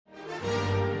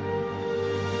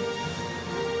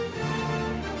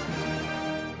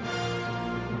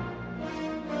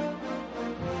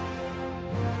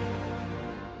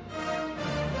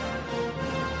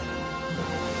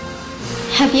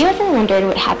Have you ever wondered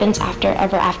what happens after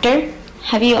ever after?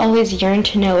 Have you always yearned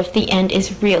to know if the end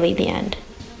is really the end?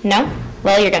 No?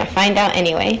 Well, you're going to find out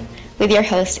anyway, with your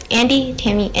hosts Andy,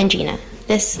 Tammy, and Gina.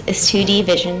 This is 2D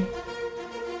Vision.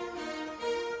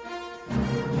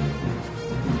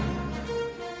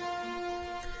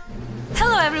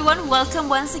 Hello everyone, welcome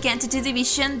once again to 2D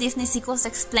Vision, Disney Sequels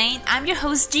Explained. I'm your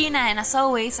host Gina, and as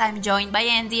always, I'm joined by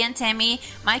Andy and Tammy,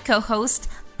 my co-host.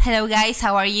 Hello guys,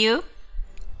 how are you?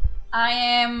 I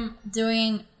am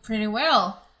doing pretty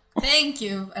well. Thank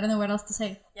you. I don't know what else to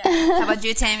say. Yeah. How about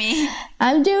you, Tammy?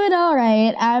 I'm doing all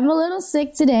right. I'm a little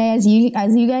sick today, as you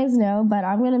guys know, but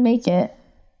I'm gonna make it.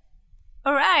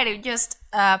 All right. Just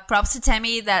props to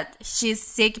Tammy that she's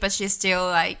sick, but she's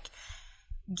still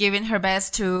giving her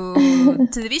best to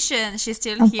the vision. She's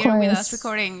still here with us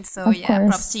recording. So of course.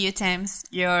 Props to you, Tams.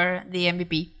 You're the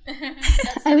MVP.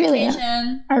 I really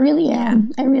am. I really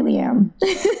am.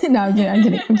 No, I'm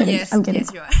kidding. Yes,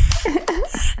 yes, you are.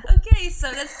 Okay, so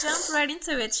let's jump right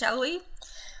into it, shall we?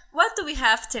 What do we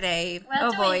have today?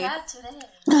 What do we have today?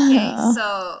 Okay,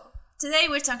 so today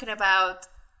we're talking about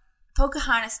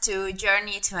Pocahontas 2: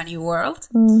 Journey to a New World.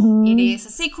 Mm-hmm. It is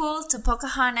a sequel to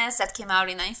Pocahontas that came out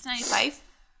in 1995,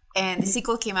 and the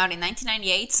sequel came out in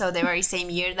 1998, so the very same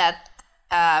year that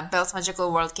Belle's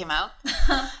Magical World came out.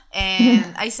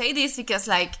 And I say this because,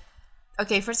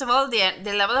 okay, first of all,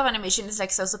 the level of animation is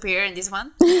so superior in this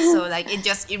one. So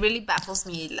it really baffles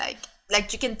me.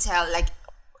 Like you can tell,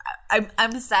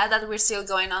 I'm sad that we're still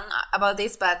going on about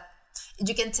this, but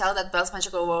you can tell that Belle's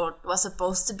Magical World was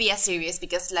supposed to be a series,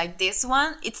 because this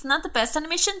one, it's not the best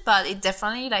animation, but it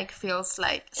definitely feels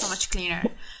so much cleaner.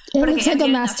 It looks like a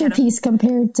masterpiece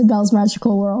compared to Belle's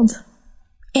Magical World.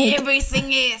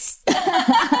 Everything is.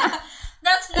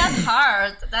 That's not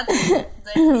hard. That's the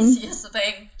easiest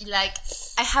thing.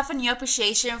 I have a new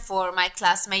appreciation for my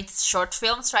classmates' short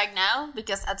films right now,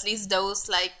 because at least those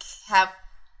have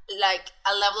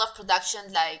a level of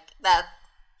production that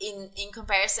in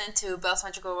comparison to Belle's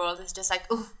Magical World is just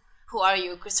ooh, who are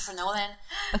you, Christopher Nolan?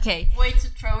 Okay. Way to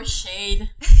throw shade.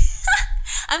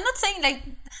 I'm not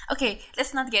saying okay,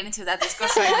 let's not get into that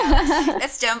discourse right now.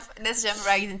 Let's jump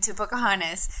right into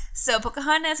Pocahontas. So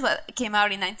Pocahontas came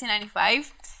out in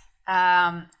 1995.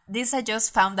 This I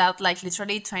just found out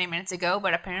literally 20 minutes ago,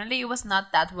 but apparently it was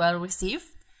not that well received,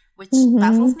 which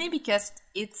baffles me, because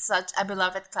it's such a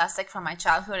beloved classic from my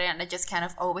childhood, and I just kind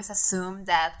of always assumed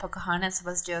that Pocahontas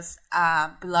was just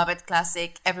a beloved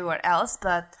classic everywhere else.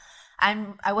 But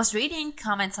I was reading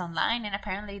comments online, and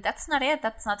apparently that's not it.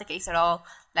 That's not the case at all.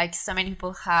 So many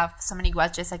people have so many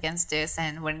grudges against this,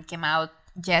 and when it came out,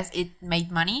 yes, it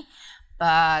made money,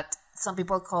 but some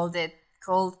people called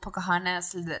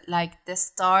Pocahontas the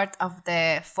start of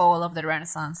the fall of the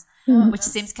Renaissance, which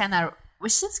seems kind of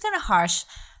harsh,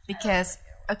 because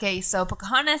okay, so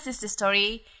Pocahontas is the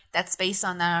story that's based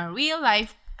on a real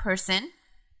life person.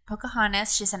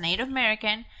 Pocahontas, she's a Native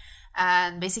American,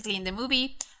 and basically in the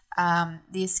movie,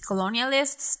 these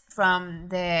colonialists from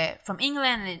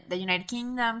England and the United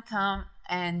Kingdom come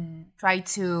and try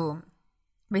to,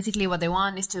 basically what they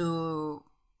want is to,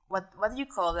 what do you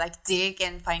call dig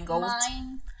and find gold?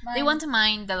 Mine. They want to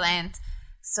mine the land.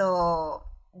 So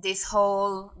this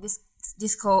whole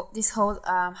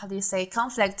how do you say,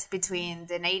 conflict between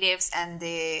the natives and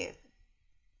the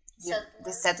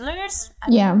settlers?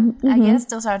 I guess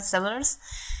those are the settlers.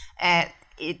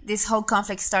 This whole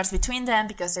conflict starts between them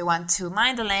because they want to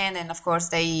mine the land, and of course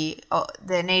the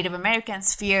Native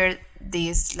Americans fear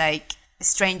these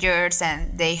strangers,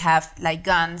 and they have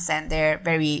guns, and they're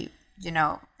very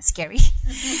scary.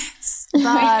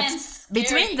 But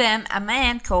between them, a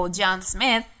man called John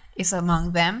Smith is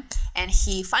among them, and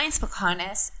he finds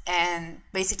Pocahontas, and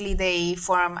basically they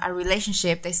form a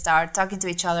relationship. They start talking to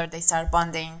each other, they start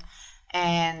bonding,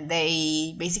 and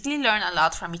they basically learn a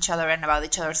lot from each other and about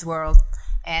each other's world.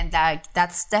 And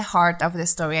that's the heart of the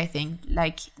story, I think.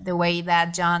 The way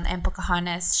that John and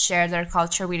Pocahontas share their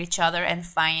culture with each other and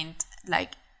find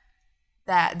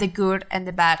the good and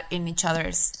the bad in each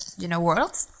other's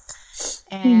worlds.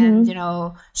 And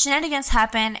shenanigans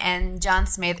happen, and John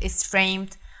Smith is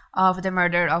framed of the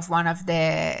murder of one of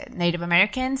the Native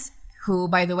Americans, who,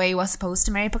 by the way, was supposed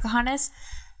to marry Pocahontas,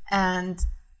 and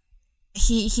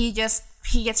he gets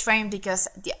framed because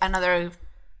another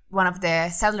one of the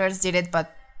settlers did it.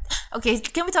 But okay,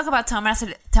 can we talk about Thomas a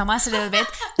little bit,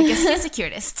 because he's the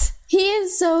cutest. He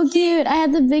is so cute. I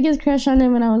had the biggest crush on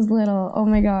him when I was little. Oh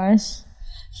my gosh.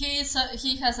 He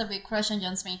has a big crush on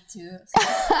John Smith too.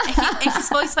 And he's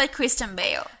voiced by Christian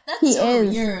Bale. That's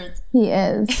weird. He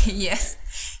is. Yes.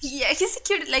 Yeah, he's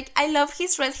cute. I love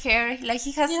his red hair.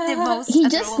 He has the most He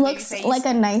just adorable looks face. like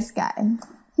a nice guy.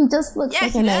 He just looks Yeah,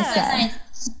 like he a nice does. guy.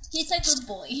 He's a good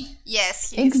boy. Yes,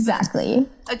 he is. Exactly.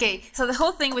 Okay, so the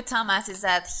whole thing with Thomas is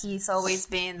that he's always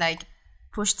been like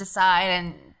pushed aside,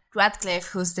 and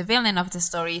Radcliffe, who's the villain of the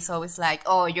story, is always like,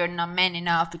 "Oh, you're not man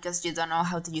enough because you don't know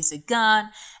how to use a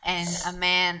gun."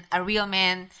 And a real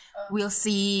man, will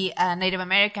see a Native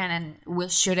American and will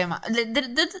shoot him. They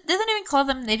don't even call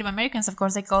them Native Americans, of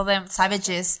course. They call them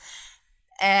savages.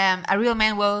 A real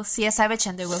man will see a savage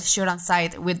and they will shoot on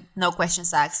sight with no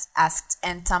questions asked.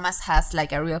 And Thomas has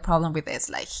like a real problem with this.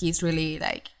 Like he's really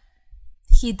like,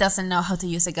 he doesn't know how to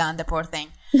use a gun, the poor thing.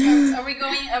 Are we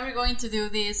going to do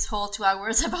this whole 2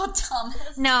 hours about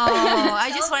Thomas? No,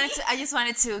 I just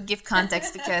wanted to give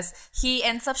context because he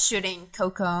ends up shooting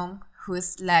Coco,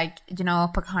 who's like,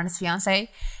 Pocahontas' fiance,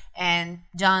 and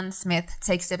John Smith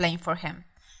takes the blame for him.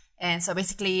 And so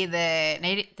basically the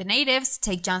natives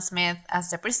take John Smith as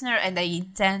their prisoner and they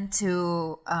intend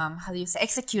to,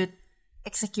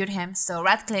 execute him. So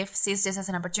Radcliffe sees this as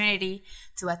an opportunity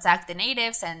to attack the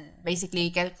natives and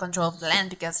basically get control of the land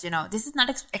because, this is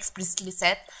not explicitly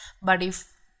said, but if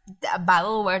a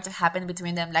battle were to happen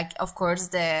between them, like, of course,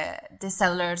 the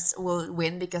settlers will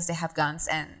win because they have guns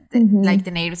and,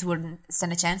 the natives wouldn't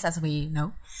stand a chance, as we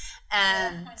know.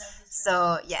 And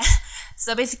so, yeah.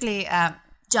 So basically,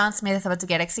 John Smith is about to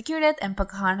get executed and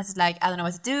Pocahontas is like, I don't know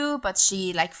what to do, but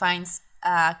she like finds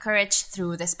courage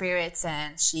through the spirits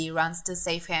and she runs to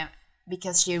save him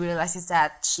because she realizes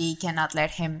that she cannot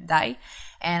let him die.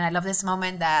 And I love this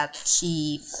moment that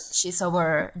she's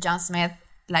over John Smith,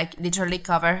 like literally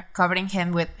covering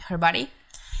him with her body.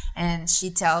 And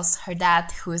she tells her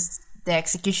dad, who's the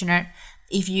executioner,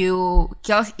 if you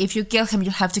kill him,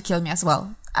 you'll have to kill me as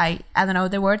well. I don't know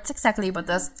the words exactly, but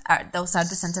those are the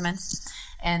sentiments.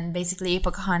 And basically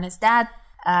Pocahontas' dad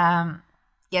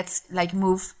gets like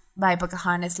moved by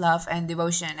Pocahontas' love and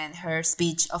devotion and her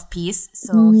speech of peace.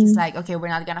 So he's like, okay, we're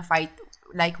not gonna fight.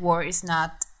 Like, war is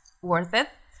not worth it.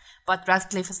 But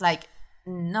Radcliffe is like,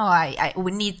 no,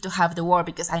 we need to have the war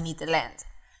because I need the land.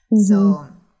 So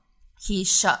he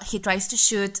tries to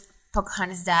shoot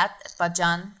Pocahontas' dad, but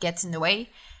John gets in the way.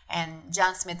 And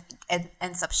John Smith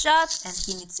ends up shot and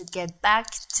he needs to get back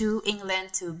to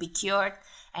England to be cured.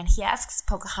 And he asks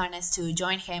Pocahontas to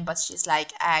join him, but she's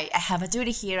like, I have a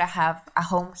duty here, I have a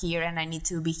home here, and I need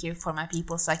to be here for my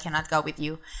people, so I cannot go with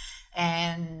you.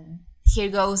 And here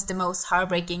goes the most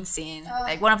heartbreaking scene,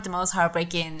 like one of the most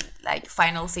heartbreaking like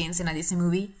final scenes in a Disney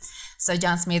movie. So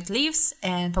John Smith leaves,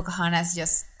 and Pocahontas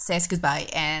just says goodbye,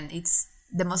 and it's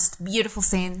the most beautiful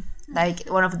scene, like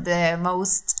one of the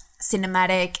most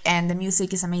cinematic, and the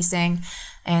music is amazing.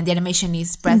 And the animation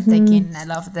is breathtaking. I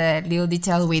love the little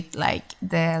detail with like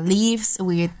the leaves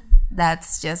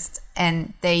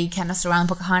and they kind of surround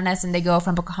Pocahontas and they go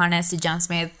from Pocahontas to John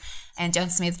Smith and John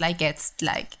Smith like gets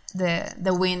like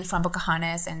the wind from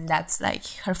Pocahontas and that's like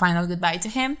her final goodbye to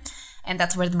him. And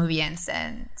that's where the movie ends.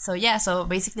 And so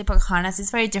basically Pocahontas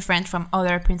is very different from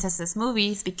other princesses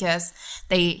movies because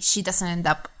she doesn't end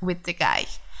up with the guy.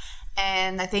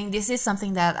 And I think this is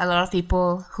something that a lot of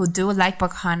people who do like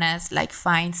Pocahontas like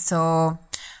find so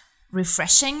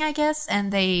refreshing, I guess, and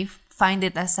they find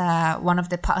it as one of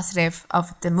the positive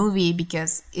of the movie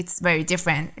because it's very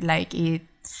different. Like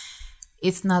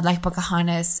it's not like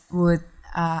Pocahontas would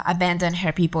abandon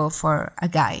her people for a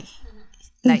guy.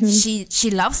 Like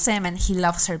she loves him and he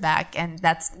loves her back, and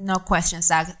that's no questions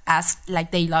asked.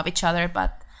 Like they love each other,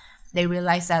 but they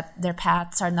realize that their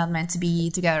paths are not meant to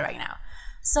be together right now.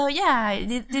 So yeah,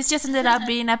 this just ended up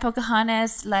being a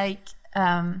Pocahontas like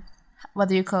what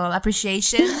do you call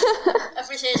appreciation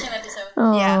episode.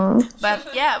 Aww. Yeah,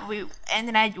 but yeah, Andy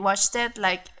and I watched it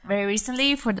like very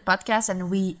recently for the podcast, and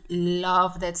we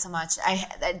loved it so much.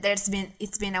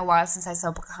 It's been a while since I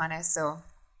saw Pocahontas, so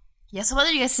yeah. So what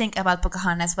do you guys think about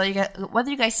Pocahontas? What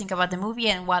do you guys think about the movie,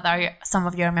 and what are some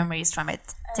of your memories from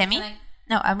it? Temi?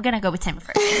 No, I'm gonna go with Temi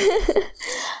first.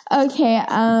 Okay,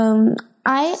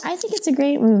 I think it's a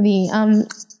great movie.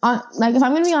 Like if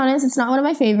I'm gonna be honest, it's not one of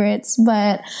my favorites,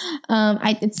 but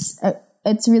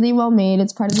it's really well made.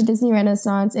 It's part of the Disney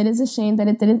Renaissance. It is a shame that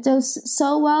it didn't do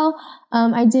so well.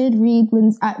 I did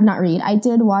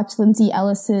watch Lindsay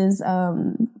Ellis's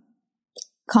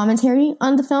commentary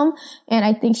on the film, and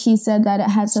I think she said that it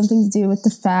had something to do with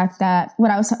the fact that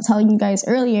what I was telling you guys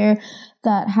earlier,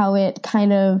 that how it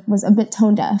kind of was a bit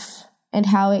tone deaf, and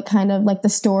how it kind of like the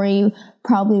story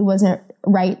probably wasn't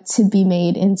right to be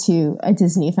made into a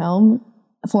Disney film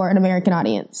for an American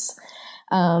audience.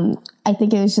 I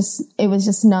think it was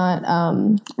just not,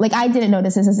 like, I didn't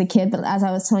notice this as a kid, but as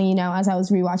I was telling you now, as I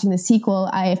was rewatching the sequel,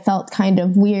 I felt kind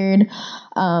of weird.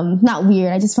 Not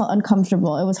weird, I just felt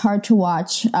uncomfortable. It was hard to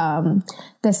watch,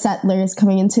 the settlers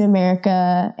coming into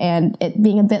America and it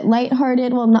being a bit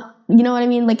lighthearted. Well, not, you know what I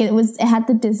mean? Like, it had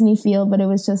the Disney feel, but it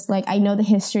was just like, I know the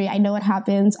history, I know what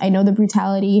happens, I know the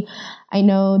brutality, I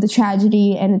know the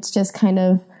tragedy, and it's just kind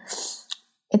of,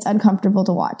 it's uncomfortable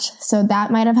to watch. So that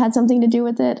might have had something to do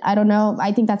with it. I don't know.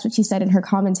 I think that's what she said in her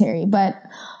commentary, but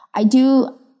I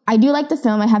do like the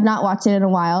film. I have not watched it in a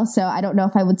while, so I don't know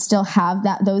if I would still have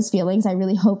those feelings. I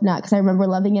really hope not, because I remember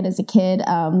loving it as a kid.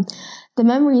 The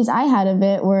memories I had of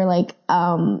it were like,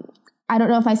 I don't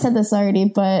know if I said this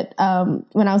already, but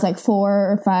when I was like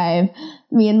 4 or 5,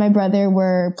 me and my brother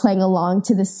were playing along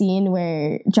to the scene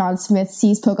where John Smith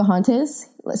sees Pocahontas.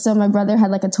 So my brother had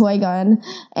like a toy gun,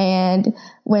 and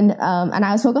when and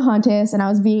I was Pocahontas, and I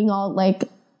was being all like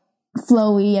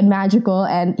flowy and magical,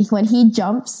 and when he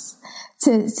jumps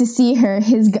to see her,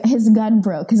 his gun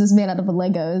broke because it was made out of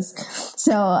Legos.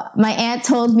 So my aunt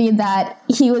told me that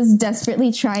he was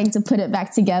desperately trying to put it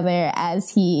back together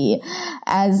as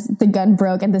the gun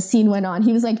broke and the scene went on.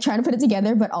 He was like trying to put it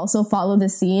together, but also follow the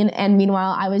scene. And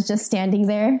meanwhile, I was just standing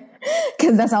there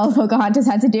because that's all Pocahontas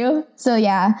had to do. So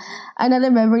yeah, another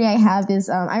memory I have is,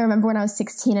 I remember when I was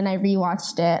 16 and I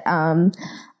rewatched it.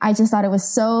 I just thought it was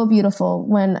so beautiful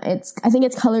when I think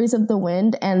it's Colors of the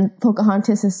Wind, and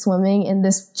Pocahontas is swimming in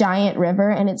this giant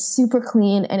river, and it's super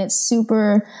clean, and it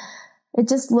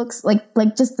just looks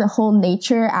like just the whole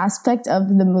nature aspect of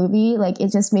the movie. Like,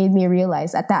 it just made me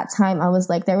realize at that time, I was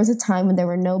like, there was a time when there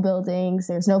were no buildings,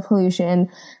 there was no pollution,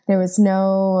 there was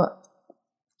no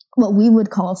what we would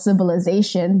call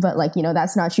civilization, but like, you know,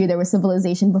 that's not true. There was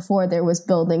civilization before there was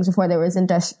buildings, before there was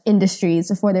industries,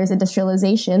 before there was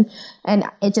industrialization. And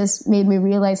it just made me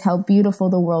realize how beautiful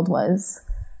the world was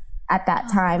at that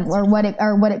time, or what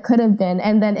it could have been.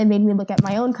 And then it made me look at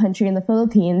my own country in the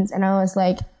Philippines, and I was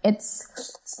like,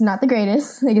 it's not the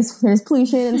greatest. Like, there's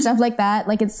pollution and stuff like that.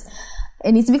 Like,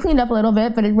 it needs to be cleaned up a little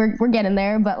bit, but we're getting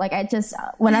there. But like, I just,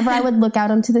 whenever I would look out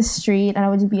onto the street, and I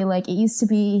would be like, it used to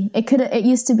be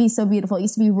so beautiful. It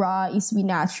used to be raw. It used to be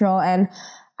natural. And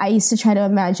I used to try to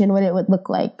imagine what it would look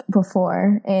like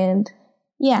before. And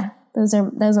yeah, those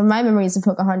are my memories of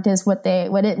Pocahontas, what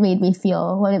it made me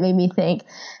feel, what it made me think.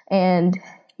 And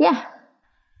yeah.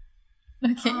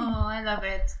 Okay. Oh, I love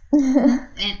it.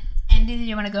 And Andy, did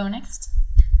you want to go next?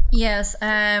 Yes.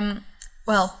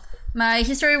 Well, my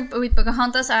history with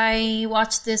Pocahontas, I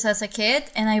watched this as a kid,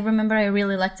 and I remember I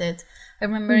really liked it. I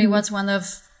remember it was one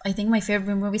of, I think, my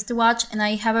favorite movies to watch, and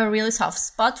I have a really soft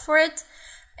spot for it.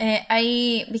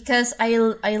 Because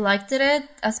I liked it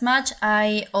as much,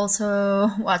 I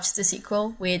also watched the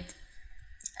sequel with,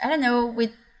 I don't know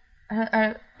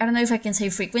if I can say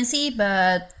frequency,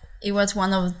 but it was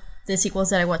one of the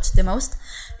sequels that I watched the most.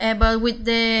 But with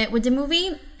the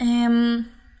movie,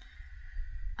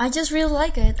 I just really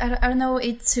like it. I don't know,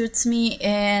 it suits me,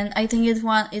 and I think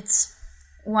it's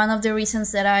one of the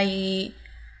reasons that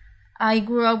I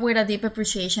grew up with a deep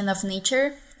appreciation of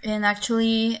nature. And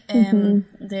actually,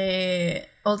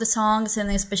 all the songs, and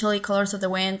especially Colors of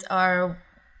the Wind, are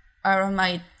on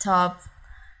my top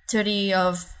 30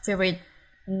 of favorite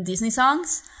Disney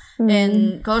songs.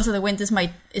 And Colors of the Wind is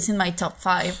in my top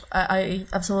 5. I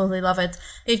absolutely love it.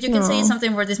 If you can say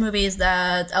something for this movie, is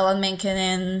that Alan Menken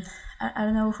and I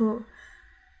don't know who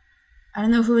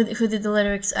did the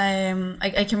lyrics.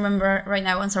 I can remember right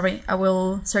now. I'm sorry. I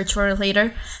will search for it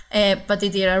later. But they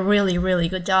did a really, really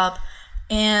good job.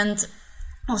 And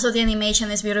also the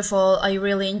animation is beautiful. I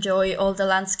really enjoy all the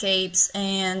landscapes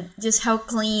and just how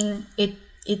clean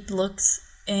it looks,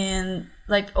 and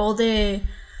like all the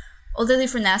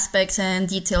different aspects and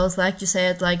details, like you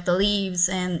said, like the leaves,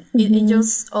 and it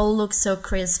just all looks so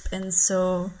crisp and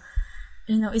so,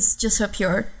 you know, it's just so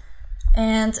pure.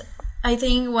 And I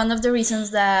think one of the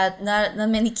reasons that not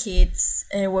many kids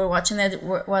were watching it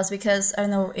was because, I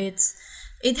don't know, it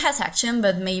has action,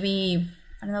 but maybe,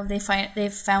 I don't know, they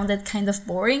found it kind of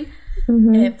boring.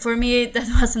 For me, that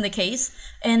wasn't the case.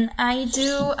 And I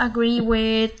do agree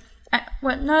with,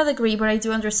 well, not agree, but I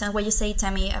do understand what you say,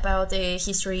 Tammy, about the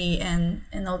history and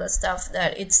all that stuff,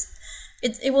 that it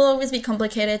will always be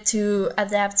complicated to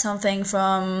adapt something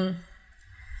from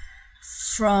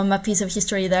a piece of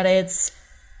history that it's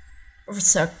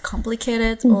so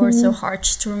complicated or so hard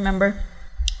to remember.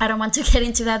 I don't want to get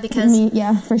into that because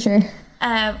yeah, for sure.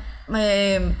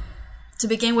 To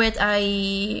begin with,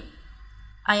 I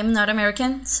am not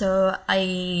American, so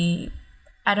I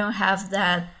don't have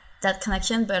that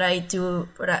connection, but I do.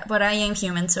 But I am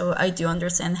human, so I do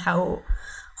understand how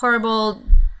horrible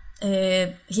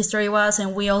history was,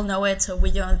 and we all know it, so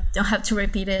we don't have to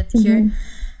repeat it here.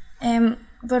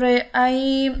 But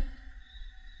I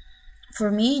for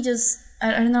me, just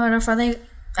I don't know. I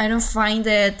don't find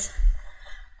it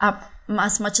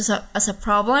as much as a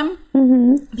problem,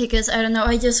 because I don't know.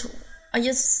 I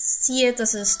just see it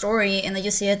as a story, and I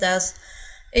just see it as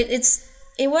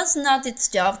it was not its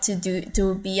job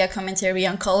to be a commentary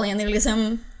on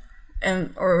colonialism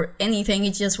or anything.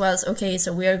 It just was, okay,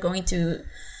 so we are going to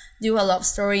do a love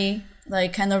story,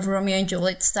 like kind of Romeo and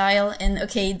Juliet style, and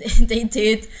okay, they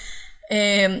did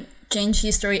change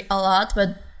history a lot,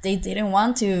 but they didn't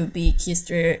want to be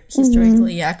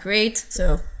historically accurate,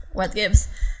 so what gives?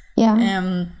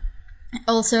 Yeah.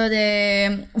 Also,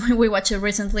 we watched it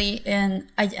recently, and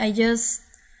I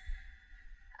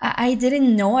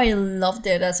didn't know I loved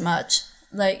it as much.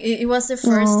 Like, it was the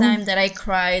first time that I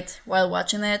cried while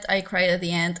watching it. I cried at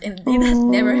the end, and it had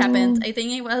never happened. I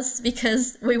think it was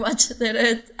because we watched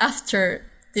it after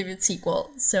the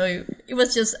sequel, so it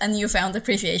was just a newfound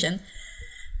appreciation.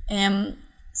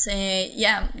 So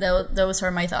yeah, those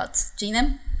are my thoughts.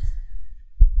 Gina?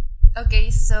 Okay,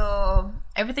 so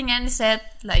everything Andy said,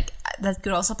 like, that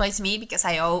could also apply to me, because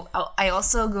I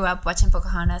also grew up watching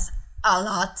Pocahontas a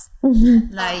lot,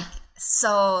 like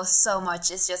so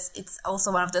much. It's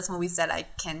also one of those movies that I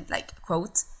can like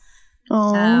quote.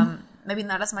 Maybe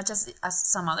not as much as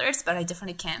some others, but I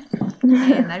definitely can.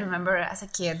 And I remember as a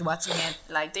kid watching it.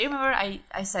 Like, do you remember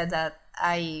I said that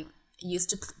I used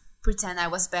to pretend I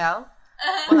was Belle?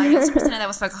 Well, I used to pretend I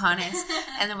was Pocahontas,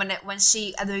 and then when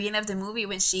she, at the beginning of the movie,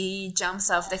 when she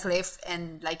jumps off the cliff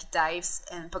and like dives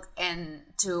and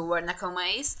to where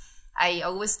Nakoma is, I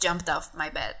always jumped off my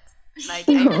bed. Like,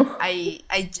 I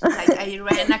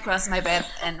ran across my bed,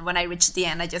 and when I reached the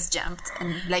end, I just jumped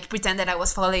and like pretended I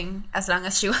was falling as long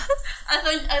as she was.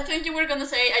 I thought you were gonna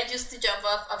say I used to jump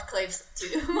off cliffs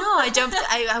too. No, I jumped.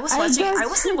 I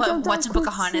wasn't watching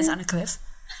Pocahontas on a cliff.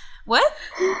 What?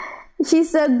 She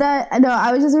said that. No,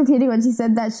 I was just repeating when she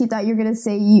said that. She thought you were gonna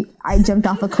say I jumped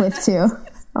off a cliff too.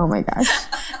 Oh my gosh!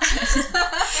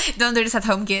 Don't do this at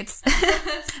home, kids.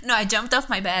 No, I jumped off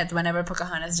my bed whenever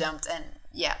Pocahontas jumped, and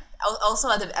yeah. Also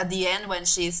at the end, when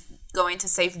she's going to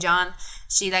save John,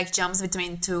 she like jumps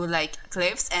between two like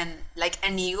cliffs, and like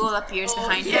an eagle appears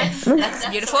behind her. That's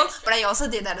beautiful. So, but I also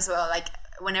did that as well. Like,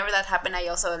 whenever that happened, I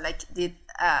also like did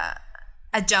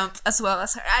a jump as well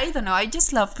as her. I don't know. I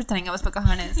just love pretending I was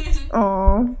Pocahontas.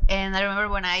 Oh. And I remember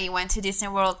when I went to Disney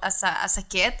World as a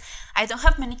kid, I don't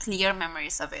have many clear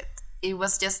memories of it. It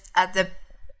was just at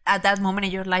that moment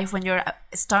in your life when you're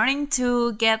starting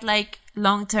to get like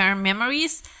long-term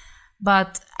memories,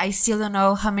 but I still don't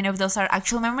know how many of those are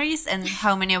actual memories and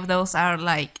how many of those are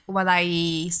like what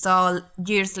I saw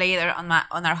years later on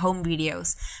our home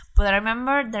videos. But I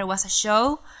remember there was a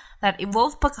show that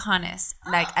involved Pocahontas,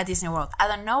 like at Disney World. I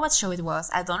don't know what show it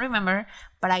was. I don't remember,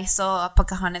 but I saw a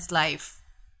Pocahontas live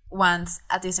once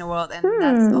at Disney World, and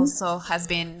that also has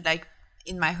been like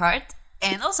in my heart.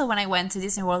 And also when I went to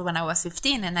Disney World when I was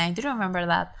 15, and I do remember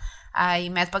that I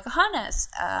met Pocahontas.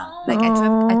 Like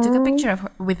I took a picture of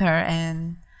her, with her,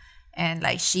 and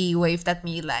like she waved at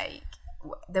me like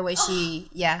the way she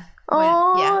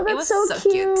Oh, it was so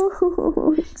cute.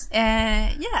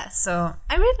 Yeah, so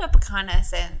I really love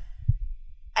Pocahontas, and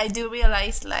I do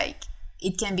realize like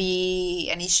it can be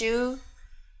an issue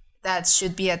that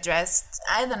should be addressed.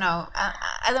 I don't know.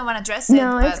 I don't want to address it.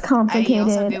 No, it's complicated. I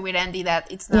also agree with Andy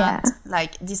that it's not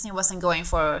like Disney wasn't going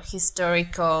for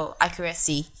historical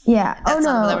accuracy. Yeah. That's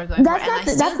not what they were going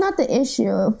for. That's not the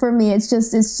issue for me. It's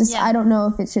just I don't know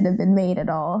if it should have been made at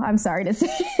all. I'm sorry to say.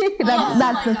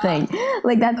 that's the thing.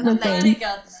 Like, that's the thing.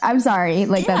 I'm sorry.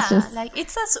 Like, that's just like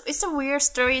it's a weird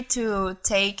story to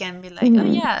take and be like, oh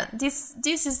yeah, this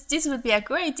would be a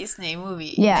great Disney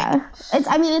movie. Yeah. Like,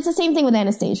 it's the same thing with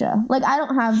Anastasia. Like, I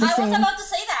don't have the same. I was about to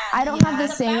say that. I don't have the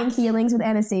same feelings with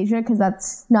Anastasia because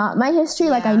that's not my history.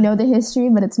 Like, I know the history,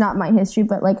 but it's not my history.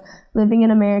 But like, living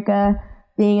in America,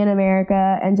 being in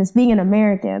America, and just being an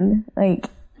American, like,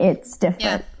 it's different.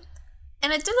 Yeah.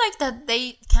 And I do like that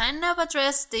they kind of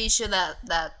address the issue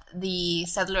that the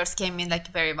settlers came in like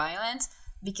very violent,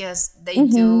 because they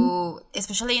do,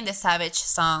 especially in the Savage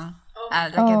song.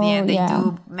 Like at the end, they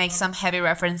do make some heavy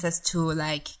references to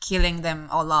like killing them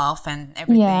all off and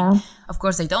everything. Yeah. Of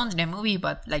course, they don't in the movie,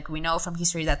 but like we know from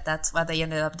history that that's what they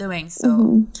ended up doing.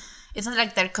 So it's not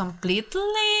like they're completely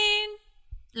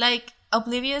like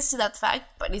oblivious to that fact,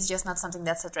 but it's just not something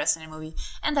that's addressed in the movie,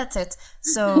 and that's it.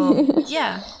 So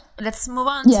yeah, let's move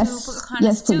on to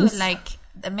Pocahontas 2, like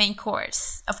the main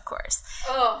course, of course.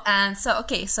 And so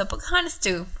Pocahontas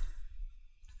 2.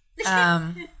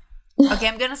 Okay,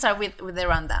 I'm gonna start with the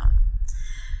rundown.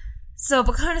 So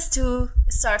Pocahontas 2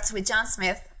 starts with John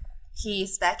Smith.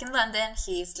 He's back in London.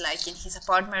 He's like in his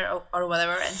apartment or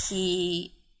whatever, and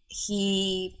he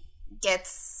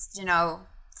gets, you know,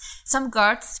 some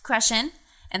guards question,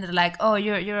 and they're like, "Oh,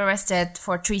 you're arrested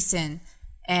for treason,"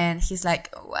 and he's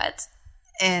like, "What?"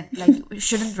 And like,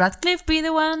 shouldn't Radcliffe be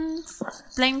the one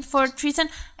blamed for treason?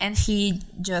 And he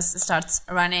just starts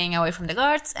running away from the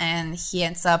guards, and he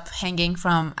ends up hanging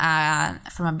from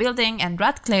a building. And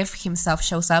Radcliffe himself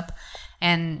shows up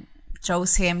and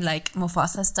throws him like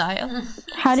Mufasa style.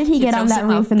 How did he get on throws that him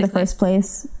roof off in the the first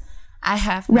place? I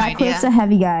have no Radcliffe's idea. a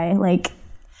heavy guy. Like,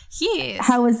 He is.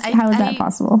 how is that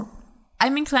possible?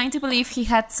 I'm inclined to believe he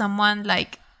had someone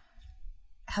like,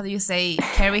 how do you say,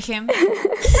 carry him?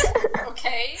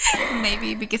 Okay.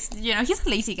 Maybe because, you know, he's a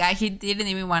lazy guy. He didn't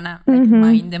even wanna like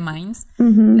mine the mines.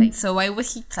 Like, so why would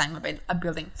he climb a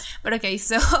building? But okay,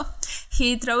 so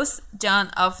he throws John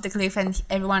off the cliff, and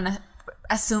everyone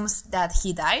assumes that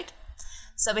he died.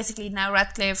 So basically, now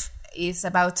Radcliffe is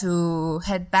about to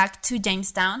head back to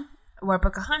Jamestown, where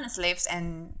Pocahontas lives,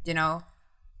 and, you know,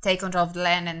 take control of the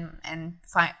land and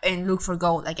find and look for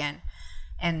gold again,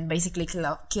 and basically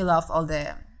kill off all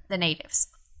the natives.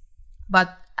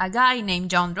 But a guy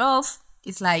named John Rolfe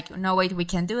is like, "No, wait, we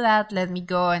can't do that. Let me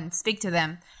go and speak to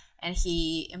them." And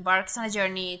he embarks on a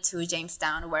journey to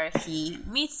Jamestown, where he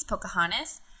meets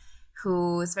Pocahontas,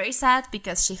 who is very sad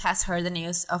because she has heard the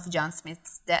news of John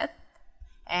Smith's death,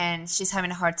 and she's having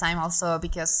a hard time also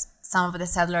because some of the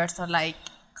settlers are like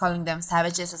calling them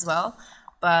savages as well.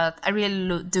 But I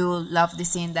really do love the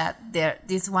scene that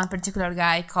this one particular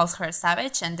guy calls her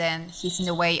savage, and then he's in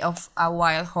the way of a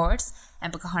wild horse,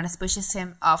 and Pocahontas pushes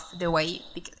him off the way.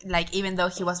 Like, even though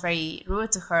he was very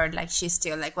rude to her, like, she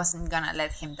still like wasn't gonna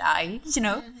let him die, you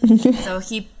know. so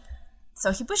he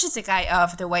pushes the guy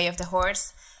off the way of the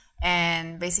horse,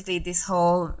 and basically this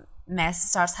whole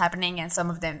mess starts happening, and some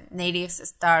of the natives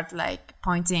start like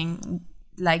pointing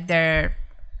like their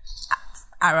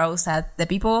arrows at the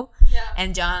people. Yeah.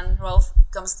 And John Rolfe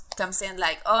comes in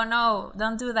like, "Oh no,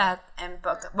 don't do that." And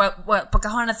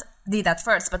Pocahontas did that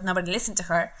first, but nobody listened to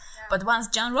her. Yeah. But once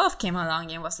John Rolfe came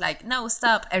along and was like, "No,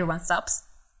 stop," everyone stops.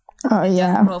 Oh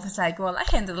yeah. Rolfe is like, "Well, I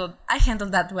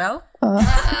handled that well."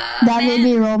 That made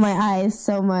me roll my eyes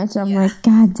so much. I'm like,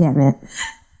 God damn it.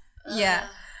 Yeah.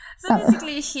 So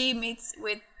basically, he meets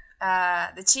with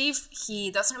the chief.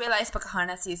 He doesn't realize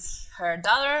Pocahontas is her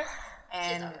daughter,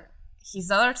 and his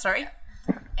daughter, sorry.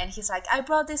 And he's like, "I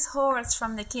brought this horse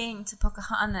from the king to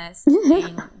Pocahontas."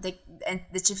 and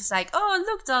the chief is like, "Oh,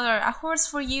 look, daughter, a horse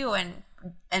for you."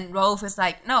 And Rolfe is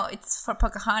like, "No, it's for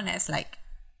Pocahontas." Like,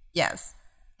 yes,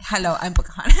 hello, I'm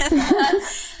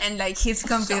Pocahontas. And like, he's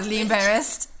completely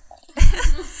embarrassed.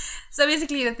 So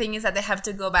basically, the thing is that they have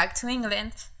to go back to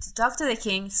England to talk to the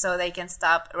king so they can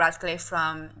stop Radcliffe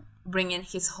from bringing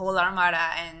his whole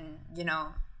armada and, you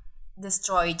know,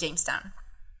 destroy Jamestown.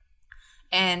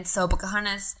 And so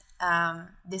Pocahontas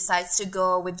decides to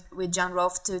go with John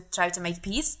Rolfe to try to make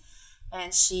peace.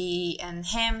 And she and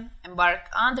him embark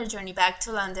on their journey back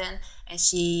to London. And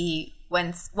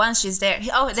once she's there,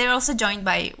 they're also joined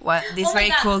by this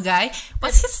very cool guy.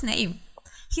 What's his name?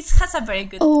 He has a very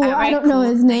good. I don't know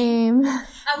his name.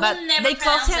 But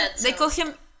they call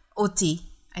him Uti,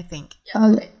 I think.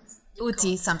 Yeah, Okay.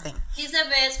 Uti something. He's the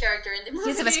best character in the movie.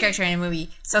 He's the best character in the movie.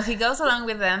 So he goes along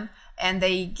with them, and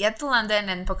they get to London,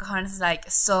 and Pocahontas is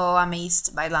like so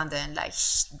amazed by London. Like,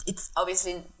 it's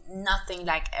obviously nothing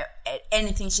like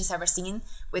anything she's ever seen,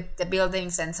 with the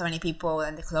buildings and so many people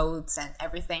and the clothes and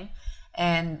everything.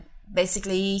 And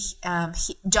basically,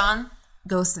 John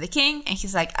goes to the king, and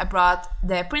he's like, "I brought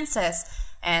the princess."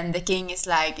 And the king is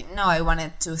like, "No, I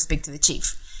wanted to speak to the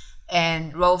chief."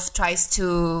 And Rolfe tries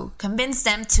to convince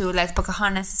them to let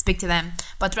Pocahontas speak to them.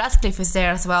 But Radcliffe is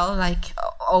there as well, like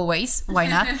always. Why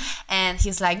not? And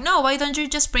he's like, "No, why don't you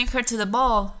just bring her to the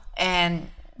ball?" And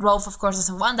Rolfe, of course,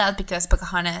 doesn't want that because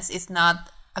Pocahontas is not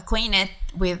acquainted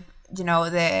with, you know,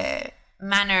 the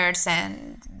manners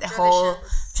and the whole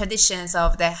traditions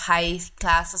of the high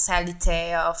class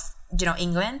society of, you know,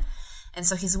 England. And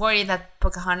so he's worried that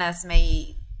Pocahontas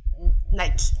may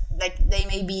they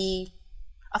may be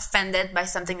offended by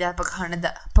something that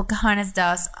Pocahontas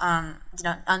does, you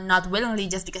know, not willingly,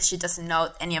 just because she doesn't know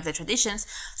any of the traditions.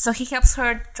 So he helps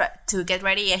her to get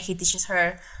ready, and he teaches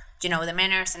her, you know, the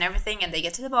manners and everything, and they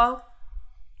get to the ball.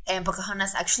 And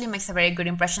Pocahontas actually makes a very good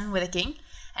impression with the king,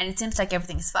 and it seems like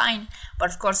everything's fine.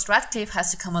 But of course, Radcliffe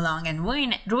has to come along and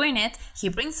ruin it. He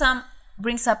brings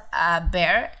up a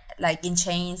bear, like in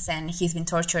chains, and he's been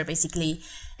tortured basically.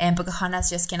 And Pocahontas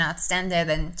just cannot stand it,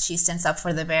 and she stands up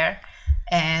for the bear.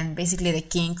 and basically the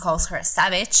king calls her a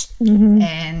savage,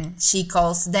 and she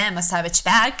calls them a savage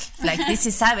back, like, this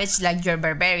is savage, like, you're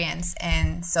barbarians.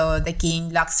 And so the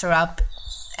king locks her up,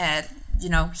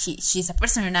 she's a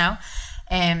prisoner now,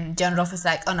 and John Rolfe is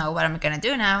like, oh no, what am I gonna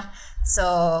do now?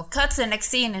 So cut to the next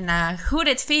scene, and a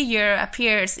hooded figure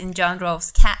appears in John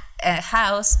Rolfe's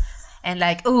house, and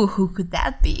like, oh, who could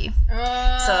that be?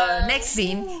 So next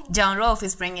scene, John Rolfe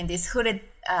is bringing this hooded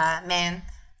man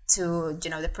to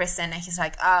the prison, and he's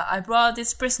like, I brought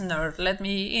this prisoner, let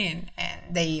me in.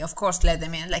 And they of course let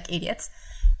them in like idiots,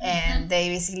 and they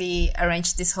basically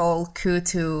arrange this whole coup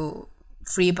to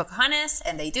free Pocahontas,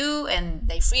 and they do, and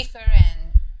they free her,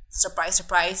 and surprise,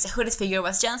 surprise, the hooded figure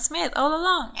was John Smith all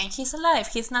along, and he's alive,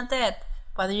 he's not dead.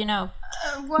 What do you know?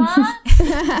 What?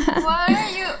 What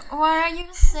are you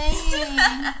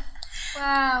saying?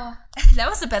 Wow. That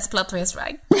was the best plot twist,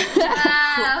 right?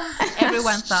 Wow.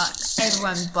 Everyone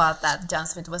thought that John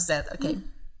Smith was dead. Okay.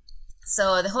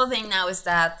 So the whole thing now is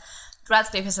that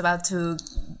Radcliffe is about to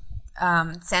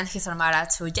send his armada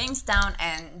to Jamestown,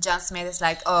 and John Smith is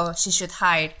like, oh, she should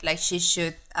hide, like, she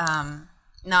should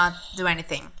not do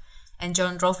anything. And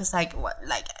John Rolfe is like, what?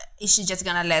 Like, is she just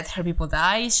gonna let her people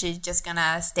die? Is she just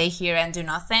gonna stay here and do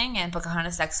nothing? And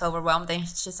Pocahontas is like so overwhelmed, and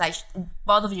she's like,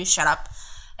 both of you shut up.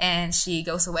 And she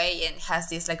goes away and has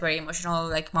this like very emotional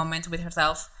like moment with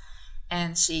herself.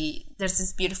 And there's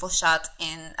this beautiful shot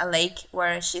in a lake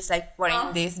where she's like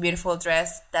wearing this beautiful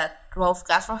dress that Rolfe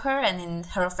got for her, and in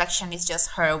her reflection is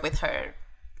just her with her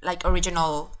like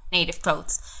original native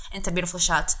clothes. And it's a beautiful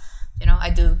shot.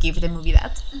 I do give the movie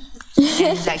that.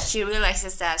 And like she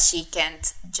realizes that she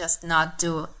can't just not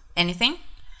do anything.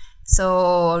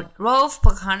 So Rolfe,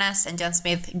 Pocahontas, and John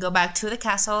Smith go back to the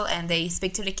castle, and they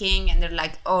speak to the king, and they're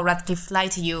like, oh, Radcliffe lied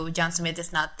to you, John Smith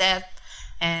is not dead,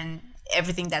 and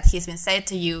everything that he's been said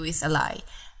to you is a lie.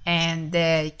 And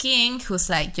the king, who's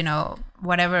like,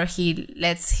 whatever, he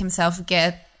lets himself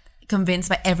get convinced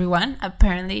by everyone,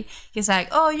 apparently, he's like,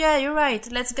 oh yeah, you're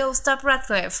right, let's go stop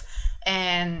Radcliffe.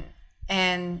 And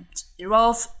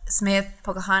Rolfe, Smith,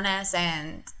 Pocahontas,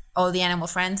 and all the animal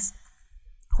friends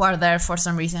who are there for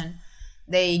some reason,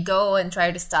 they go and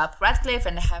try to stop Radcliffe,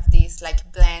 and they have this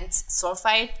like bland sword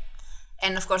fight,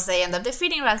 and of course they end up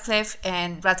defeating Radcliffe,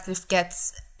 and Radcliffe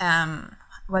gets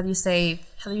what do you say?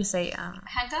 How do you say?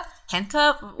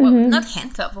 Handcuffed? Well, not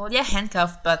handcuffed. Well, yeah,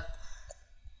 handcuffed, but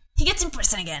he gets in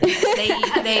prison again.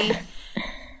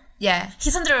 Yeah,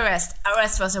 he's under arrest.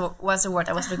 Arrest was the word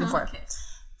I was looking for. Okay.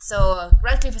 So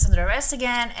Radcliffe is under arrest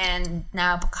again, and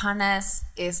now Pocahontas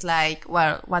is like,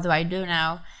 well, what do I do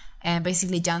now? And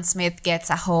basically John Smith gets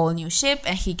a whole new ship,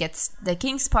 and he gets the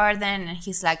king's pardon, and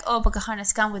he's like, oh,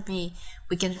 Pocahontas, come with me.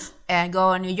 We can go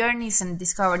on new journeys and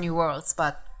discover new worlds.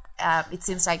 But it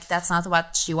seems like that's not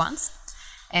what she wants.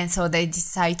 And so they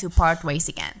decide to part ways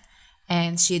again.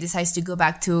 And she decides to go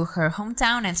back to her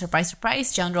hometown, and surprise,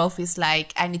 surprise, John Rolfe is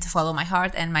like, I need to follow my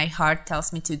heart, and my heart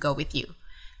tells me to go with you.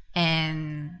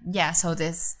 And yeah, so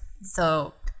this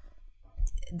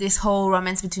whole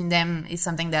romance between them is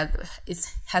something that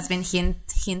has been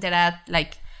hinted at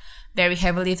like very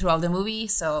heavily throughout the movie.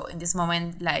 So in this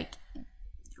moment, like,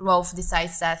 Rolfe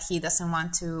decides that he doesn't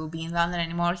want to be in London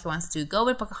anymore. He wants to go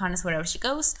with Pocahontas wherever she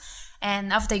goes,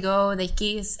 and off they go, they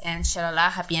kiss, and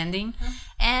shalala, happy ending.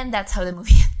 And that's how the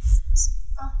movie ends.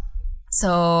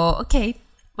 So okay,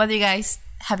 what do you guys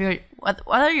have what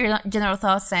are your general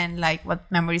thoughts, and like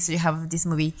what memories do you have of this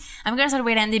movie? I'm gonna start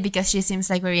with Andy because she seems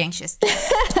like very anxious.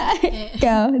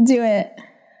 Go do it.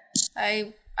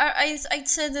 I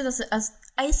said this as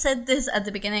I said this at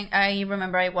the beginning. I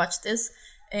remember I watched this,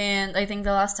 and I think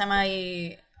the last time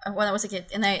when I was a kid,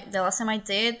 and the last time I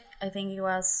did, I think it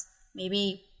was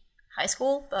maybe high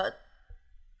school, but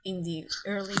in the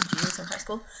early years of high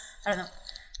school, I don't know.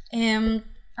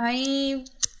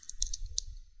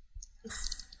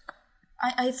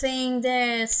 I think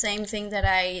the same thing that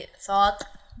I thought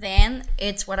then,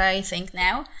 it's what I think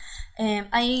now.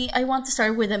 I want to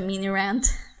start with a mini rant,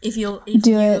 if you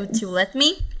let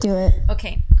me. Do it.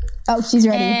 Okay. Oh, she's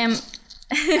ready.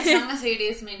 As long as it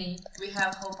is mini, we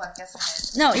have whole podcast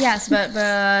ahead. No, yes, but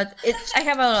I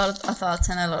have a lot of thoughts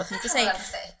and a lot of things to say.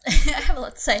 I have a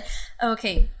lot to say.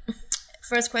 Okay.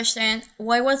 First question,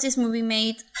 why was this movie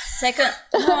made? Second,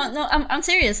 no, I'm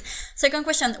serious. Second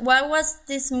question, why was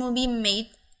this movie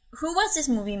made? Who was this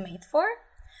movie made for?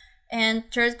 And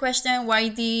third question, why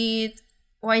did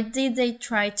they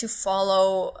try to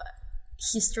follow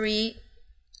history,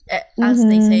 as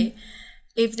they say,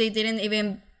 if they didn't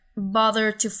even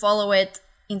bother to follow it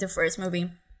in the first movie?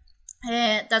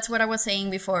 That's what I was saying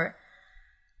before.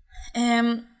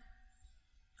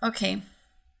 Okay.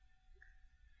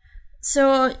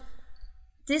 So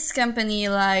this company,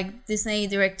 like Disney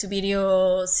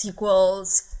direct-to-video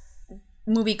sequels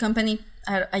movie company,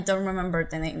 I don't remember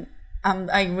the name.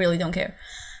 I really don't care.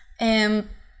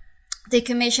 They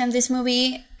commissioned this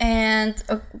movie, and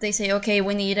they say, okay,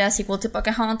 we need a sequel to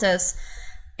Pocahontas.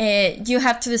 You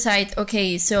have to decide,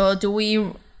 okay, so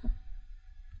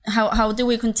how do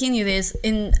we continue this?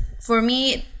 And for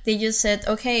me, they just said,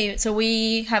 okay, so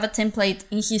we have a template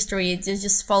in history,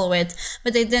 just follow it.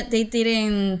 But they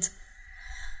didn't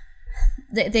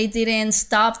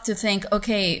stop to think,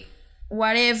 okay,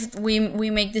 what if we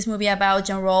make this movie about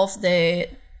John Rolfe, the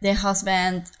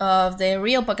husband of the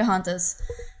real Pocahontas,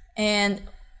 and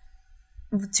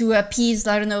to appease,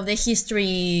 I don't know, the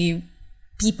history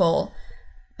people,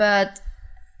 but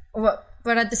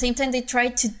at the same time they try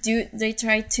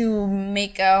to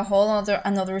make a whole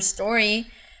another story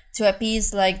to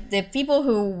appease like the people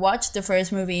who watched the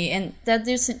first movie, and that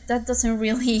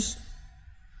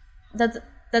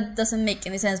doesn't make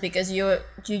any sense, because you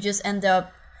just end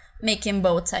up making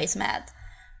both sides mad,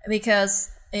 because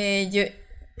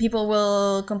people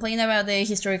will complain about the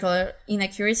historical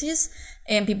inaccuracies,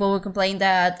 and people will complain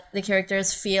that the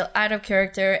characters feel out of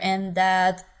character and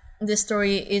that the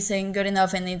story isn't good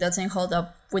enough and it doesn't hold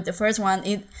up with the first one.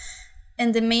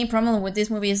 And the main problem with this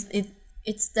movie is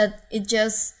it's that it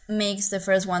just makes the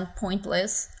first one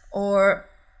pointless, or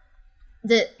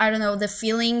the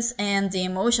feelings and the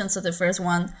emotions of the first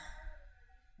one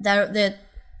that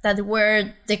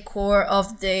were the core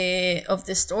of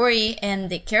the story and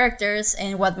the characters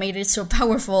and what made it so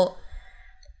powerful.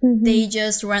 Mm-hmm. They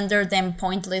just render them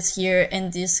pointless here,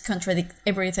 and this contradict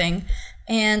everything.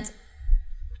 And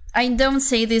I don't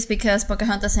say this because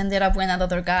Pocahontas ended up with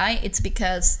another guy. It's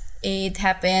because it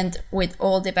happened with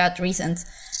all the bad reasons.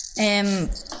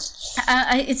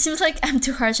 It seems like I'm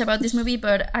too harsh about this movie,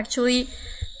 but actually,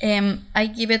 I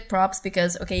give it props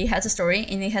because, okay, it has a story,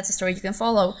 and it has a story you can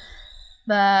follow.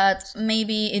 But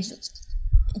maybe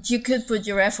you could put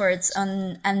your efforts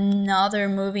on another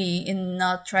movie and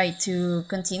not try to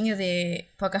continue the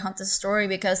Pocahontas story,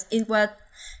 because it's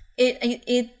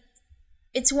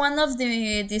one of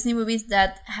the Disney movies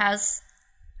that has,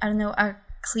 I don't know, a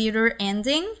clearer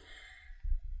ending.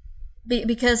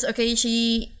 Because, okay,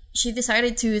 she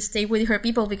decided to stay with her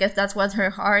people because that's what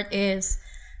her heart is.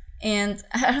 And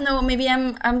I don't know, maybe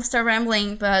I'm start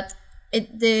rambling, but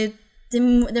the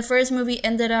first movie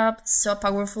ended up so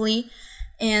powerfully,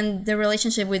 and the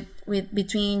relationship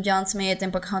between John Smith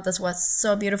and Pocahontas was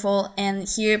so beautiful. And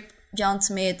here, John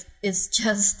Smith is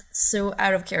just so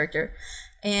out of character.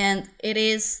 And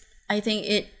I think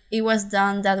it was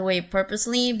done that way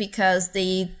purposely, because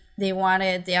they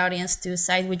wanted the audience to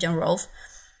side with John Rolfe,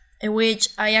 which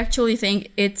I actually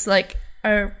think it's like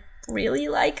a really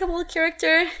likable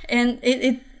character, and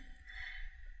it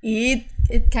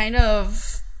kind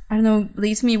of, I don't know,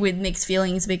 leaves me with mixed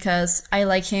feelings, because I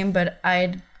like him, but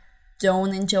I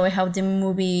don't enjoy how the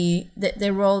movie,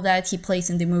 the role that he plays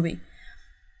in the movie.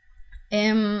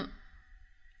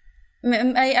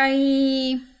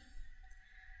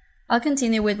 I'll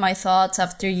continue with my thoughts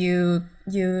after you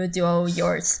do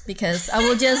yours, because I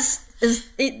will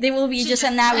they will be just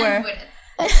an hour.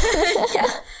 Yeah.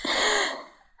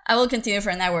 I will continue for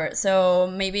an hour, so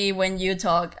maybe when you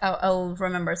talk, I'll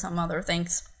remember some other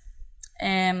things.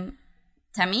 Tammy,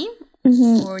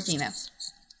 mm-hmm. or Gina?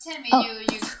 Tammy,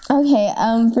 you. Okay.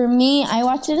 For me, I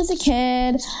watched it as a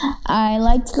kid. I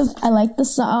liked the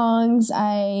songs.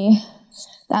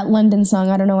 That London song,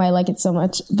 I don't know why I like it so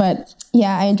much, but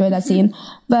yeah, I enjoyed that scene.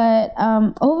 But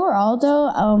overall,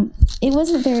 though, it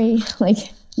wasn't very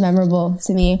memorable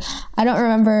to me. I don't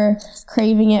remember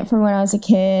craving it from when I was a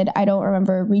kid. I don't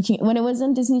remember reaching when it was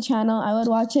on Disney Channel. I would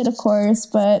watch it, of course,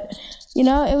 but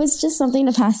it was just something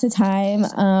to pass the time.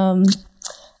 I'm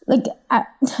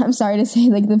sorry to say,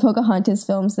 the Pocahontas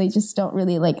films, they just don't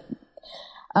really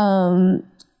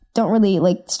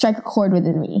strike a chord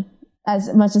within me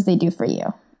as much as they do for you.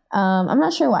 I'm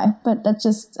not sure why, but that's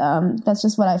just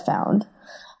what I found.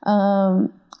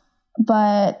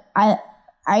 But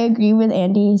I agree with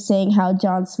Andy saying how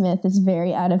John Smith is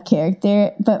very out of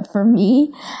character, but for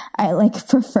me, I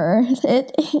prefer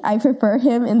it. I prefer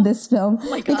him in this film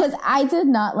because I did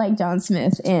not like John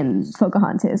Smith in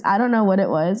Pocahontas. I don't know what it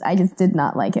was. I just did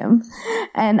not like him.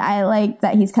 And I like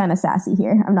that he's kind of sassy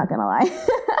here. I'm not gonna lie.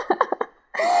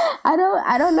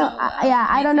 I don't know.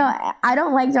 I don't know. I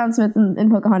don't like John Smith in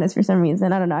Pocahontas for some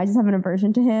reason. I don't know. I just have an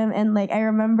aversion to him. And like, I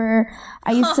remember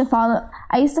I used to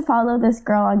follow this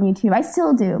girl on YouTube. I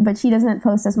still do, but she doesn't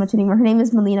post as much anymore. Her name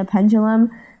is Melina Pendulum.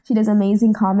 She does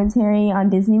amazing commentary on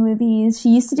Disney movies. She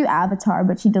used to do Avatar,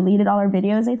 but she deleted all her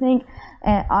videos, I think,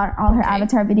 and all her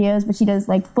Avatar videos. But she does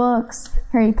like books,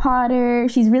 Harry Potter.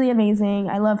 She's really amazing.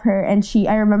 I love her. And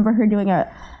I remember her doing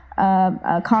a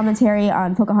commentary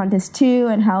on Pocahontas 2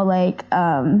 and how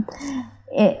the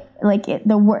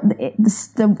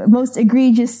most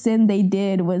egregious sin they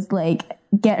did was like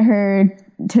get her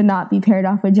to not be paired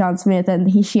off with John Smith,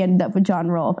 and she ended up with John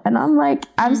Rolfe. And I'm like,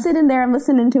 I'm sitting there, I'm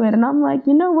listening to it, and I'm like,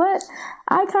 you know what?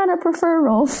 I kind of prefer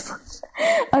Rolfe.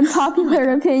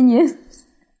 Unpopular opinion.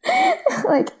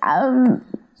 Like, I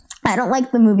don't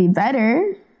like the movie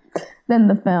better than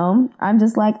the film. I'm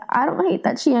just like, I don't hate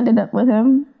that she ended up with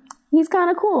him. He's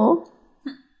kind of cool.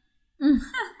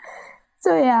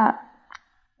 So yeah,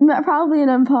 probably an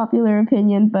unpopular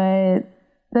opinion, but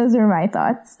those are my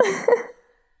thoughts.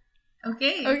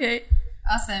 Okay.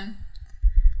 Awesome.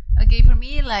 Okay, for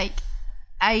me, like,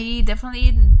 I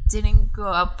definitely didn't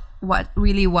grow up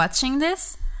really watching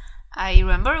this. I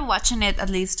remember watching it at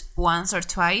least once or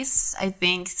twice. I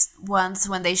think once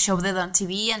when they showed it on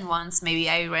TV, and once maybe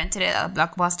I rented it at a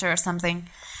Blockbuster or something.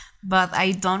 But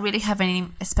I don't really have any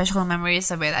special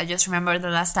memories of it. I just remember the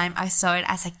last time I saw it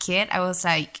as a kid, I was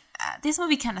like, this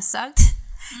movie kind of sucked.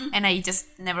 And I just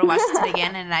never watched it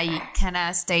again. And I kind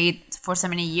of stayed for so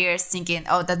many years thinking,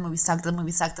 oh, that movie sucked.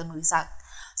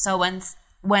 So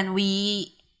when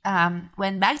we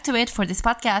went back to it for this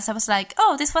podcast, I was like,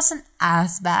 oh, this wasn't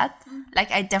as bad.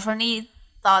 Like, I definitely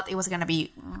thought it was going to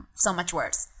be so much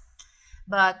worse.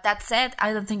 But that said,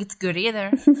 I don't think it's good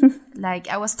either. Like,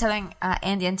 I was telling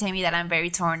Andy and Tammy that I'm very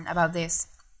torn about this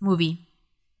movie,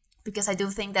 because I do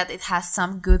think that it has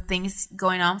some good things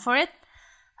going on for it.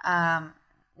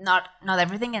 Not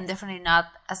everything, and definitely not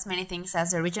as many things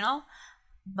as the original.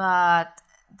 But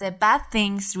the bad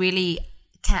things really,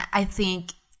 I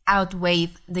think, outweigh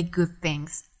the good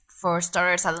things. For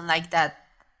starters, I don't like that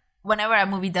whenever a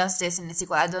movie does this in the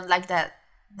sequel, I don't like that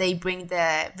they bring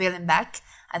the villain back.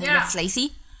 I think that's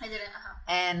lazy. I didn't.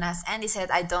 And as Andy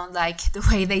said, I don't like the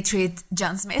way they treat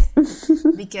John Smith,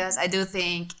 because I do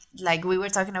think, like we were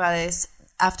talking about this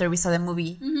after we saw the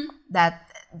movie, that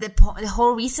the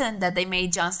whole reason that they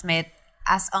made John Smith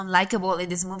as unlikable in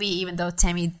this movie, even though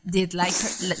Tammy did like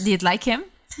him,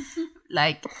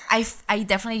 like I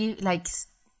definitely like.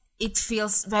 It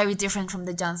feels very different from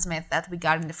the John Smith that we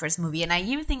got in the first movie, and I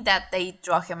even think that they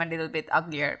draw him a little bit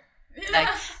uglier. Like,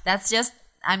 that's just,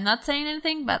 I'm not saying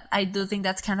anything, but I do think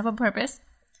that's kind of on purpose,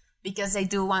 because they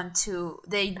want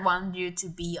you to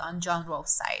be on John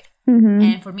Rolfe's side.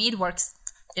 And for me it works.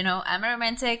 You know, I'm a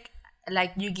romantic.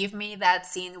 Like, you give me that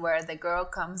scene where the girl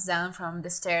comes down from the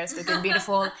stairs looking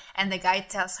beautiful, and the guy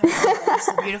tells her you're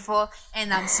so beautiful,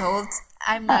 and I'm sold.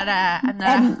 I'm not a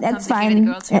that's complicated fine.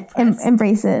 girl to impress.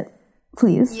 Embrace it,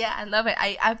 please. Yeah, I love it.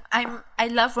 I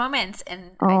love romance,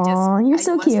 and you're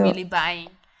so cute.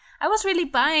 I was really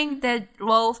buying the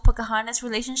Rolfe Pocahontas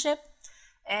relationship,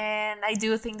 and I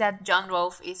do think that John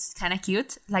Rolfe is kind of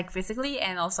cute, like physically,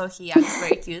 and also he acts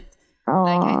very cute.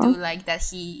 Like, I do like that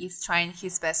he is trying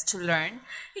his best to learn.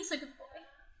 He's a good boy.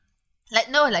 Like,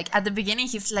 no, like at the beginning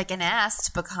he's like an ass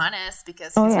to Pocahontas,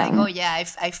 because he's like, oh yeah,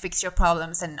 I fix your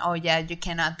problems, and oh yeah, you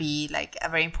cannot be like a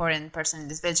very important person in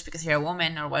this village because you're a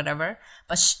woman or whatever.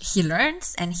 But he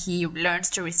learns, and he learns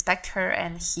to respect her,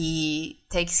 and he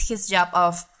takes his job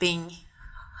of being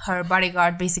her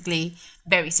bodyguard basically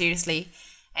very seriously,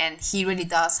 and he really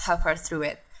does help her through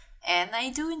it. And I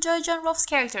do enjoy John Rolfe's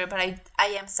character, but I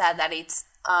am sad that it's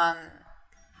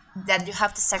that you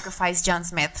have to sacrifice John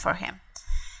Smith for him.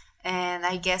 And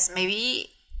I guess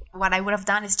maybe what I would have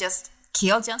done is just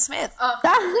kill John Smith.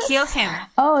 Kill him.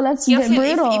 Oh, that's a bit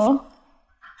brutal.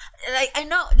 Like, I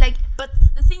know, like, but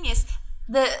the thing is,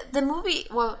 the movie.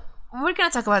 Well, we're gonna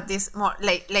talk about this more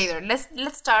later.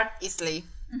 Let's start easily.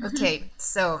 Okay,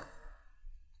 so.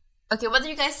 Okay, what do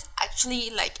you guys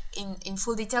actually like in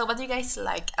full detail? What do you guys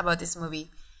like about this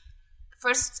movie?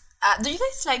 First, do you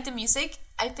guys like the music?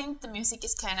 I think the music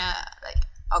is kind of like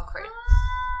awkward.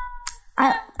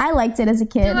 I liked it as a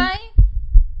kid. Do I?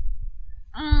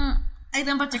 I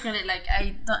don't particularly like.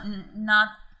 I don't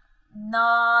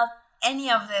not any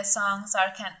of the songs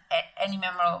are any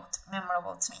memorable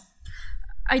to me.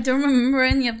 I don't remember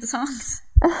any of the songs.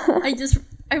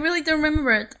 I really don't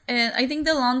remember it. And I think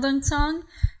the London song,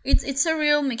 it's a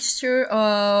real mixture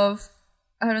of,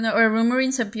 I don't know, A Rumor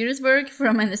in St. Petersburg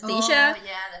from Anastasia. Oh,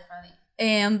 yeah, definitely.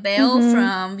 And Belle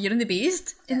from Beauty and the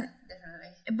Beast. Yeah,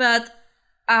 definitely. But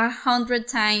 100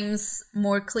 times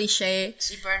more cliche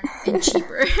Cheaper. and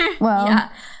cheaper. Well, yeah.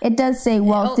 it does say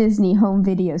Walt Disney Home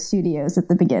Video Studios at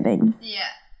the beginning. Yeah.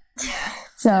 Yeah.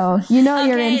 So you know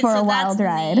you're in Okay, for so a that's wild the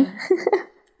ride. name.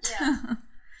 Yeah.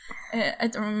 I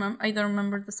don't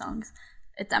remember the songs.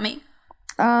 Tammy.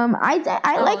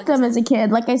 I liked them as a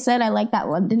kid. Like I said, I like that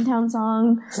London Town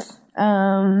song.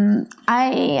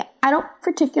 I don't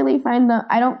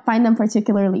find them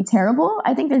particularly terrible.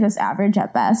 I think they're just average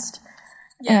at best.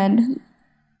 Yeah. And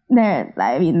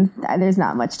there's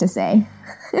not much to say.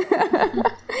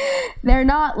 They're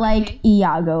not like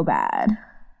Iago bad.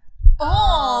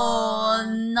 Oh,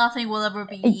 nothing will ever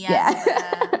be. Yeah.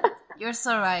 You're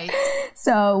so right.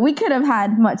 So we could have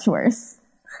had much worse.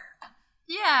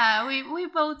 Yeah, we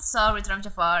both saw Return of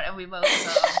Jafar and we both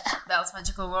saw Belle's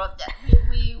Magical World. Yeah,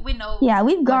 we know. Yeah,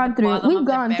 we've gone the through bottom of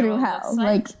the hell. barrel looks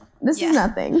Like this is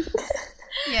nothing.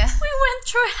 Yeah. We went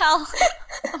through hell.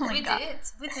 Oh my We god. did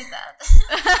that.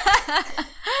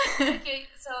 Okay,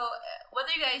 so what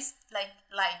do you guys like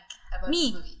about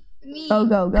Me. this movie?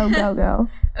 Go.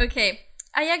 Okay.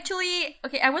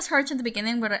 I was harsh at the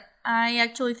beginning, but I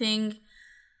actually think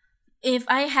if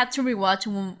I had to rewatch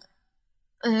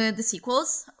the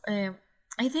sequels, I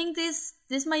think this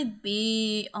might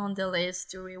be on the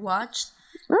list to rewatch.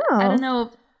 Oh. I don't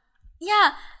know.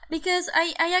 Yeah, because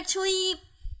I actually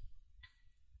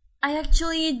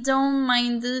don't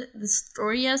mind the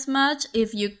story as much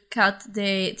if you cut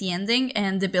the ending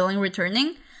and the villain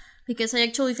returning, because I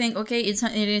actually think it is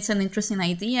an interesting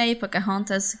idea.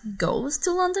 Pocahontas goes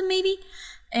to London maybe,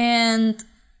 and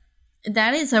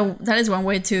that is one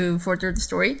way to further the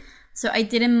story. So I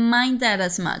didn't mind that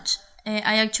as much.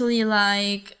 I actually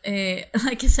like I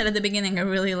said at the beginning, I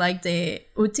really like the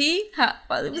Uti.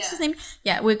 What's his name?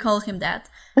 Yeah, we call him that.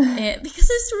 Because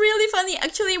it's really funny.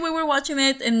 Actually, we were watching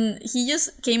it and he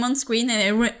just came on screen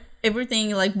and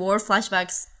everything like more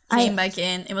flashbacks came back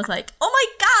in. It was like, oh my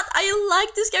god, I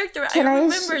like this character. I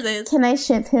remember this. Can I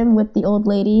ship him with the old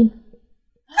lady?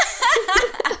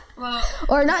 Well,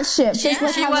 or not ship? She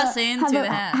just like was into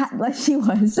that. Like she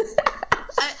was.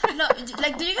 no,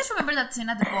 like, do you guys remember that scene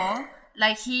at the ball?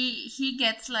 Like he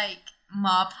gets like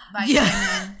mobbed by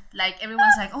women. Like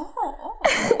everyone's like, oh,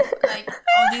 like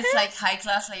all these like high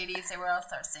class ladies. They were all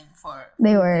thirsting for.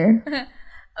 They were.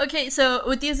 Okay, so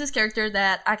Uti is this character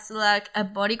that acts like a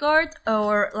bodyguard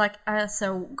or like as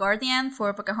a guardian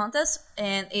for Pocahontas,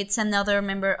 and it's another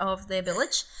member of the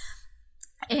village.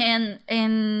 And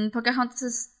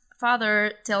Pocahontas'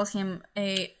 father tells him,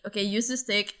 okay, use the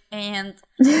stick and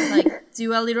like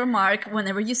do a little mark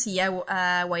whenever you see a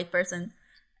white person,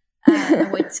 a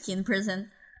white skinned person.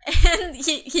 And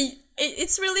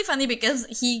it's really funny because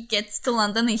he gets to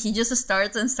London and he just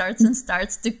starts to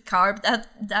carve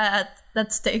that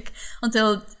stick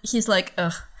until he's like,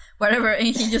 ugh, whatever, and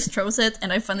he just throws it,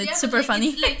 and I find it super like, funny.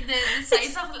 It's like the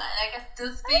size of like a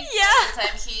toothpick. Yeah. Every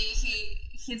time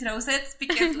he throws it,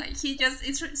 because like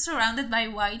it's surrounded by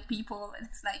white people, and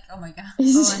it's like, oh my god.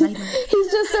 He's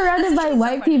just surrounded by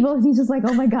white people. He's just like,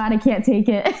 oh my god, I can't take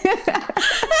it.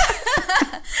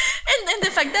 And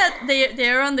the fact that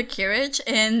they're on the carriage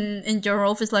and John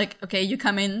Rolfe is like, okay, you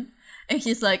come in, and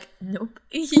he's like, nope.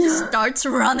 He just starts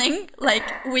running like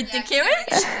with the carriage.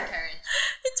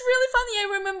 It's really funny. I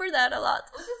remember that a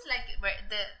lot. This is like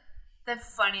the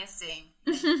funniest thing.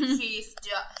 His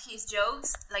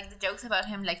jokes, like the jokes about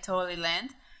him, like totally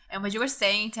land. And what you were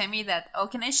saying, Tammy, that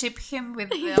can I ship him with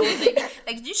the old lady?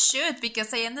 Like you should,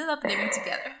 because they ended up living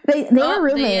together. They were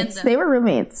roommates. They were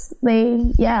roommates.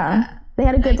 They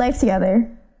had a good life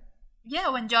together. Yeah,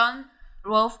 when John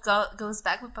Rolfe goes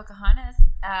back with Pocahontas,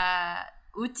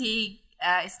 Uti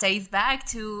stays back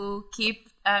to keep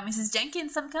Mrs.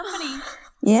 Jenkins some company.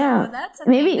 Yeah, so that's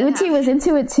maybe Uti was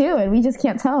into it too, and we just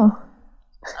can't tell.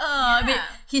 Oh, I mean,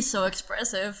 he's so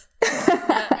expressive.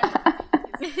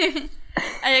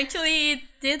 I actually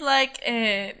did like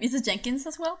Mrs. Jenkins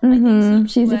as well. I think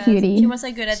she's a cutie. She was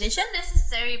a good addition.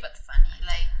 Unnecessary but funny.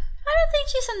 Like I don't think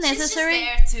she's unnecessary. She's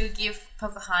just there to give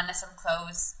Pocahontas some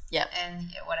clothes. Yeah. And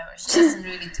whatever. She doesn't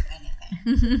really do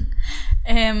anything.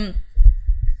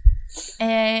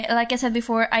 Like I said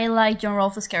before, I like John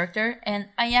Rolfe's character, and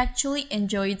I actually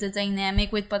enjoyed the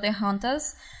dynamic with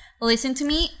Pocahontas. Listen to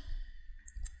me,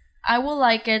 I would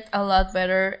like it a lot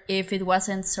better if it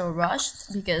wasn't so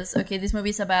rushed, because this movie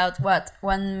is about what,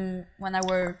 1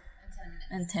 hour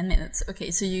and 10 minutes. Okay,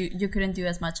 so you couldn't do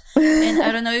as much. And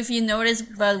I don't know if you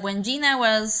noticed, but when Gina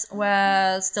was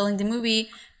telling the movie,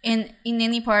 in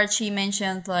any part she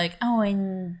mentioned like,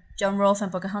 and John Rolfe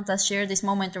and Pocahontas share this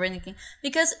moment or anything,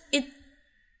 because it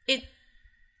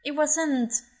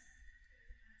wasn't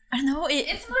I don't know.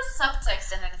 It's more subtext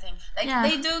than anything. Like Yeah.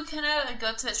 they do kind of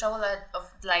go to the trouble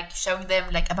of like showing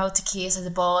them like about to kiss at the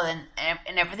ball and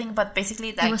everything, but basically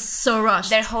it like was so rushed.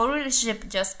 their whole relationship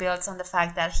just builds on the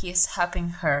fact that he's helping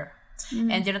her,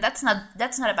 and that's not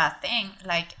a bad thing.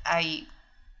 Like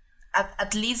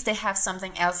at least they have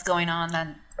something else going on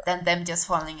than them just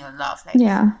falling in love. Like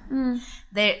Yeah.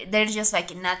 they're just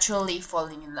like naturally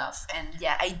falling in love, and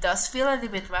yeah, it does feel a little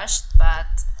bit rushed,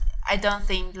 but I don't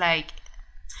think like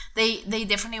they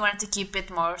definitely wanted to keep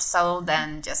it more subtle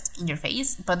than just in your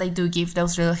face, but they do give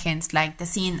those little hints, like the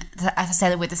scene, as I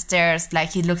said, with the stairs,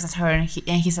 like he looks at her and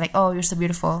he's like, oh, you're so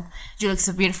beautiful, you look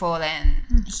so beautiful,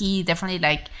 and he definitely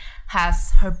like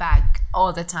has her back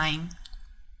all the time,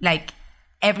 like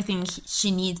everything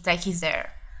she needs, like he's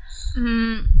there.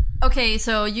 Okay,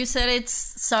 so you said it's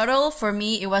subtle. For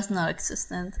me, it was not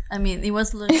existent. I mean, it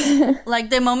was like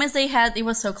the moments they had, it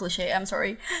was so cliche. I'm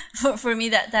sorry. For me,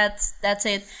 that's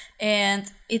it.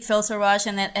 And it felt so rushed.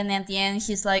 And then at the end,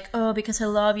 he's like, oh, because I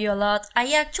love you a lot.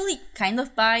 I actually kind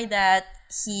of buy that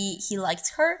he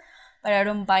likes her, but I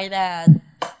don't buy that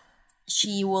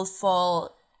she will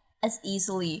fall as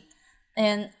easily.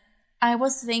 And I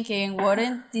was thinking,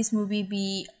 wouldn't this movie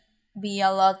be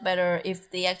a lot better if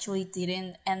they actually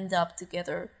didn't end up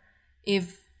together?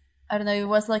 If, I don't know, it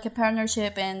was like a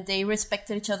partnership and they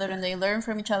respected each other and they learned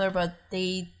from each other, but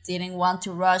they didn't want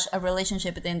to rush a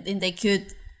relationship, and they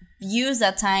could use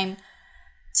that time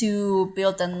to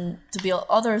build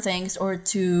other things, or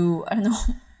to, I don't know,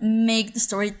 make the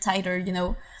story tighter, you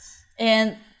know.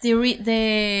 And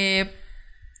the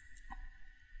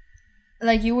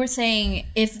like you were saying,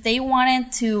 if they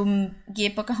wanted to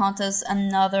give Pocahontas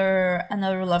another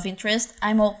love interest,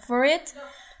 I'm all for it,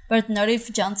 but not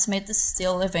if John Smith is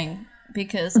still living,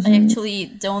 because I actually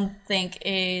don't think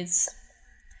it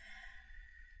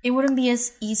wouldn't be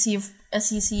as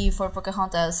easy for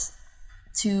Pocahontas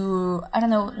to, I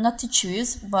don't know, not to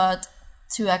choose, but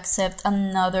to accept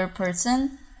another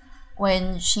person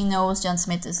when she knows John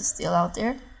Smith is still out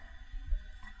there.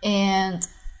 And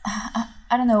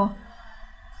I don't know.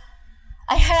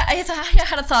 I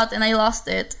had a thought and I lost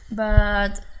it,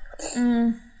 but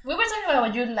We were talking about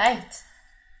what you liked.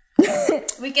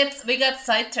 we got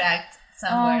sidetracked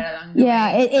somewhere along the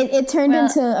Yeah, way. it turned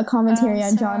into a commentary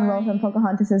on John Rolfe and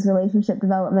Pocahontas' relationship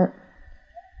development.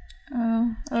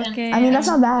 oh, okay. I mean, that's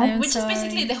not bad. Which is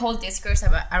basically the whole discourse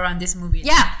around this movie.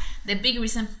 Yeah. The big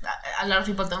reason a lot of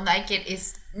people don't like it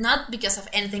is not because of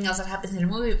anything else that happens in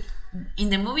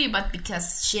the movie, but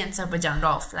because she ends up with John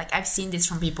Rolfe. Like, I've seen this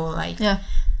from people, like,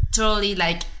 totally,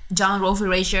 like, John Rolfe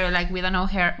erasure, like, we don't know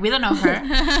her,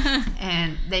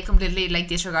 and they completely, like,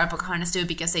 disregard Pocahontas too,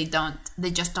 because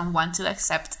they just don't want to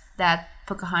accept that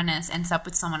Pocahontas ends up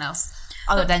with someone else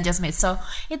other than just Smith. So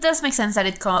it does make sense that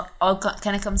it all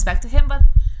kind of comes back to him, but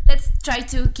let's try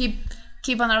to keep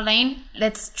on our lane.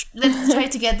 Let's try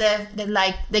to get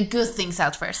the good things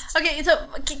out first. Okay, so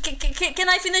can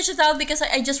I finish it out, because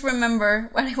I just remember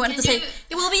what I wanted to say.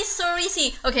 It will be so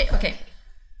easy. Okay.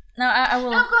 No, I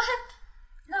will. No,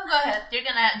 go ahead. You're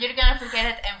gonna forget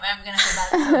it, and I'm gonna feel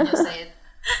bad when you say it.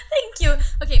 Thank you.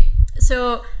 Okay,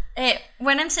 so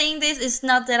when I'm saying this, it's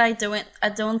not that I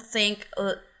don't think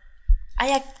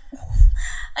I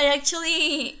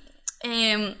actually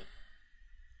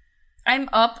I'm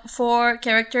up for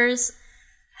characters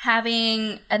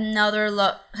having other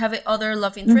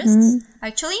love interests,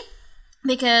 actually,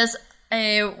 because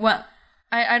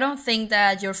I don't think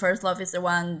that your first love is the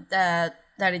one that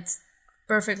it's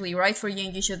perfectly right for you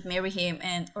and you should marry him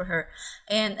or her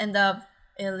and end up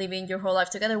living your whole life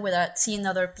together without seeing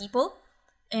other people.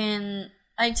 And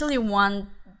I actually want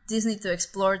Disney to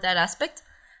explore that aspect,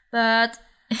 but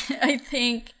I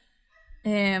think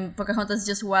Pocahontas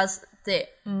just was the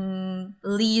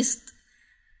least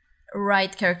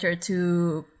right character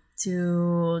to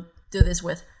do this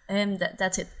with, and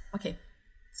that's it. Okay.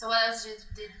 So what else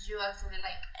did you actually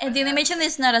like? And the animation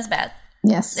is not as bad.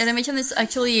 Yes. The animation is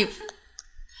actually,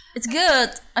 it's good.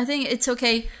 I think it's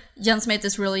okay. John Smith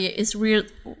is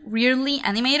weirdly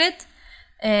animated,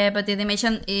 but the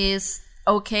animation is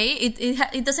okay.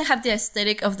 It doesn't have the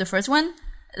aesthetic of the first one.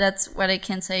 That's what I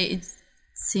can say. It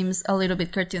seems a little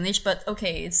bit cartoonish, but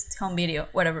okay, it's home video,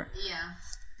 whatever. Yeah,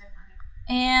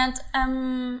 definitely.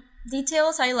 And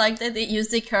details, I like that they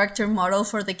used the character model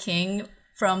for the king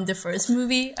from the first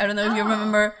movie. I don't know if you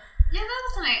remember. Yeah, that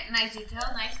was a nice detail,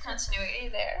 nice continuity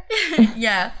there.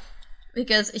 Yeah,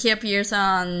 because he appears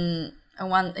on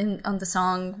the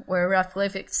song where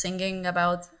Radcliffe is singing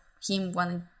about him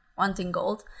wanting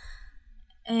gold,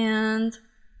 and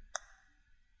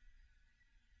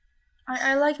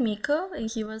I like Miko, and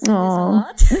he was in this a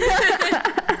lot.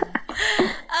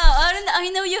 I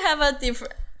know you have a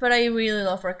different, but I really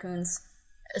love raccoons,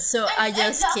 so I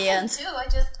just love can't. them too. I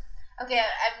just okay.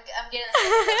 I'm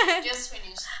getting just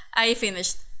finished. I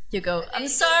finished. You go. I'm You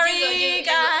go, sorry, you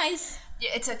go. guys.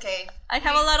 Yeah, it's okay. I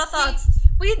have a lot of thoughts.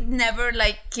 We never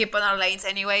like keep on our lanes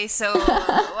anyway, so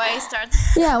why start?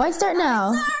 Yeah, why start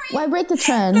now? Why break the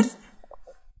trend?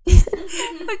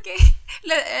 Okay.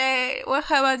 Well,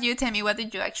 how about you, Tammy? What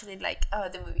did you actually like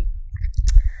about the movie?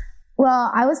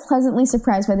 Well, I was pleasantly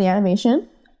surprised by the animation.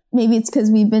 Maybe it's because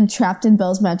we've been trapped in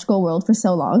Belle's magical world for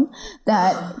so long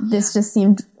that this just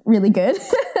seemed really good.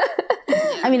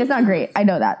 I mean, it's not great. I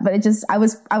know that, but I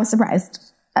was surprised.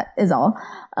 That is all.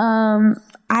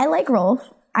 I like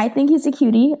Rolf. I think he's a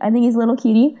cutie. I think he's a little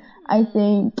cutie. I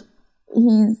think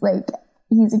he's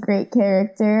a great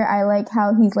character. I like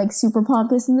how he's like super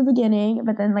pompous in the beginning,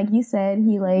 but then like you said,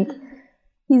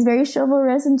 he's very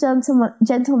chivalrous and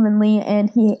gentlemanly, and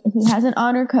he has an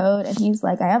honor code, and he's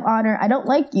like, I have honor. I don't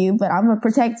like you, but I'm gonna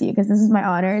protect you because this is my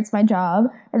honor. It's my job.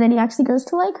 And then he actually grows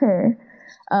to like her.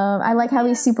 I like how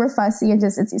he's super fussy and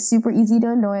just it's super easy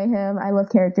to annoy him. I love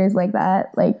characters like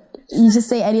that. Like you just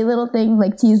say any little thing,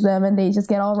 like tease them, and they just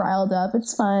get all riled up.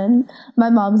 It's fun. My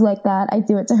mom's like that. I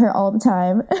do it to her all the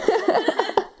time.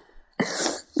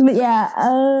 But yeah,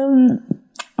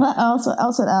 what else?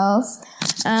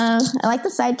 I like the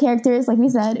side characters, like we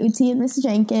said, Uti and Miss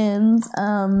Jenkins.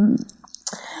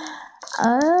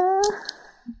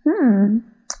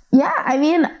 Yeah, I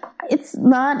mean, it's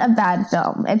not a bad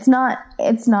film. It's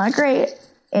not great.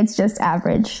 It's just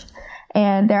average.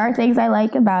 And there are things I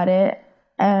like about it,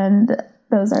 and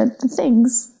those are the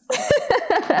things.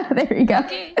 There you go.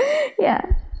 Okay. Yeah.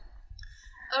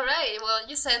 All right. Well,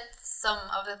 you said some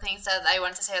of the things that I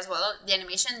want to say as well. The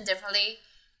animation definitely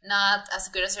not as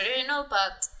good as the original,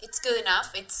 but it's good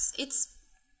enough. It's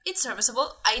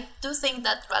serviceable. I do think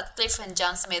that Radcliffe and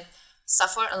John Smith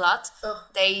suffer a lot. Ugh.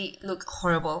 They look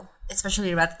horrible,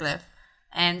 especially Radcliffe.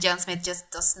 And John Smith just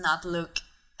does not look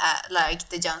like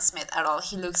the John Smith at all.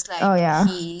 He looks like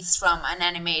he's from an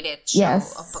animated show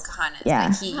of Pocahontas. Yeah.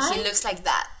 Like he looks like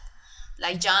that.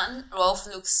 Like John Rolfe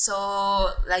looks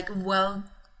so like well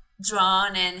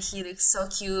drawn, and he looks so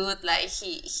cute. Like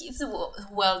he's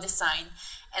well designed.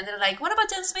 And they're like, what about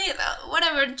John Smith?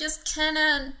 Whatever, just kind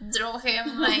of draw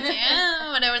him like,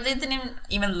 yeah, whatever. They didn't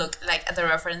even look like at the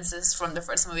references from the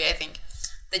first movie, I think.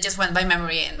 They just went by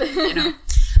memory, and, you know.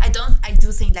 I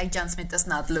do think, like, John Smith does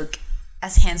not look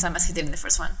as handsome as he did in the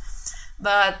first one.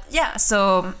 But, yeah,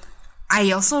 so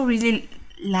I also really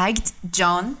liked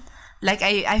John. Like,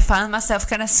 I found myself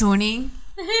kind of swooning,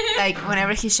 like,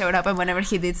 whenever he showed up and whenever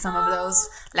he did some of those,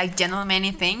 like,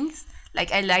 gentleman-y things.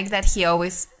 Like, I like that he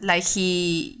always, like,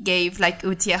 he gave, like,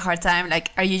 Uti a hard time.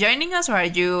 Like, are you joining us or are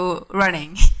you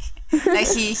running? Like,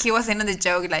 he was in on the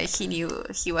joke. Like, he knew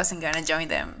he wasn't gonna join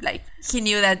them. Like, he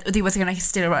knew that Uti was gonna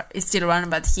still run,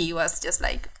 but he was just,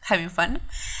 like, having fun.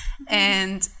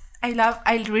 And I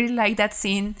really like that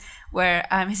scene where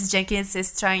Mrs. Jenkins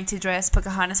is trying to dress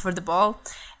Pocahontas for the ball.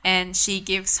 And she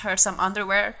gives her some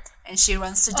underwear. And she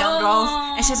runs to John Rolfe.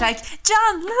 And she's like,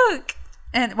 John, look!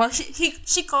 And well,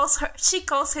 she calls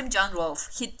him John Rolfe.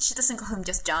 She doesn't call him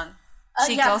just John.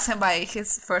 She calls him by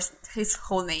his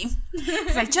whole name.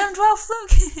 It's like, John Rolfe,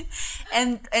 look.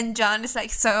 and John is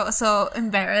like so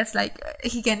embarrassed, like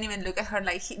he can't even look at her,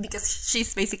 like because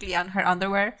she's basically on her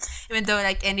underwear. Even though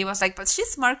like Andy was like, but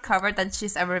she's more covered than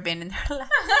she's ever been in her life.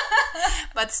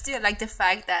 But still, like the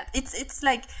fact that it's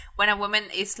like when a woman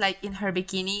is like in her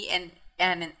bikini and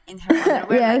in her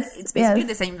underwear, Yes, like, it's basically yes.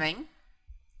 the same thing.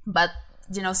 But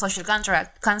you know, social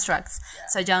constructs. Yeah.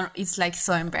 So John is like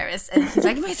so embarrassed, and he's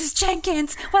like, Mrs.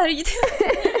 Jenkins, what are you doing?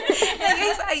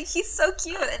 Like, he's so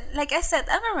cute, and like I said,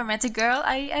 I'm a romantic girl.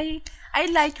 I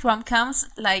like rom-coms.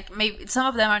 Like maybe some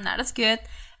of them are not as good,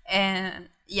 and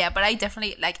yeah, but I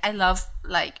definitely like. I love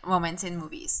like moments in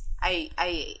movies.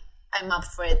 I'm up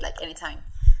for it like anytime.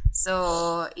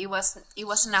 So it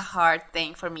wasn't a hard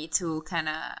thing for me to kind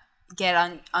of get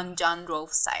on John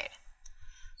Rolfe's side.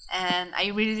 And I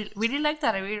really liked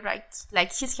that. I really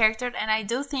liked his character, and I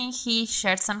do think he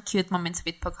shared some cute moments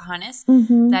with Pocahontas.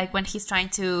 Mm-hmm. Like when he's trying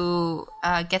to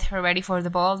get her ready for the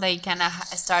ball, they kind of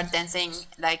start dancing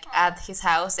like at his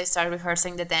house. They start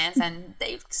rehearsing the dance, and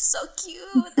they look so cute.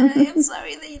 And I am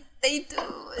sorry they do.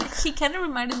 He kind of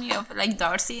reminded me of like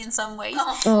Darcy in some ways.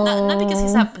 Oh. Not because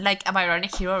he's a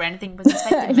Byronic hero or anything, but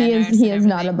just like the he is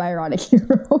not a Byronic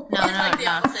hero.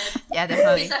 No. Yeah,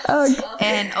 definitely. Oh,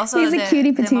 And also he's a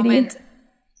cutie patootie. Moment,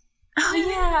 oh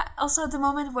yeah. Also the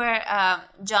moment where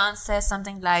John says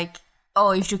something like, "Oh,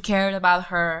 if you cared about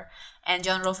her And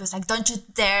John Rolfe is like, don't you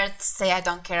dare say I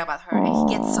don't care about her. And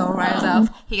he gets so riled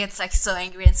up. He gets like so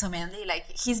angry and so manly. Like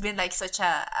he's been like such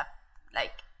a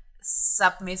like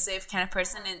submissive kind of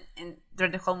person in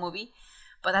during the whole movie.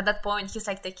 But at that point, he's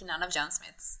like taking none of John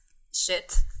Smith's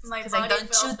shit. He's like,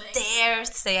 don't you dare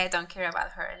say I don't care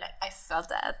about her. Like I felt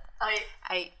that.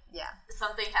 Yeah.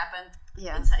 Something happened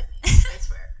Yeah. inside me. I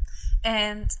swear.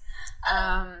 And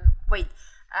wait,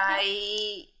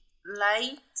 I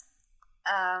liked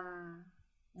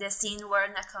the scene where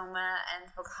Nakoma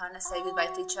and Pocahontas say goodbye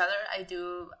to each other. I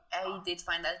did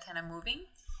find that kind of moving.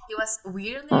 It was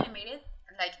weirdly animated.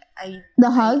 Like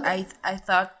The hug? I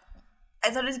thought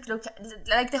it looked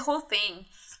like the whole thing.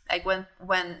 Like when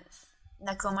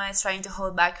Nakoma is trying to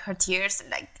hold back her tears,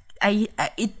 like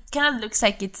it kind of looks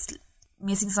like it's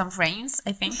missing some frames,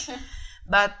 I think.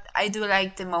 But I do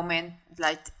like the moment,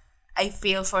 like I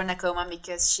feel for Nakoma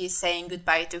because she's saying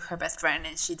goodbye to her best friend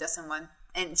and she doesn't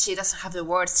have the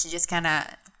words. She just kind of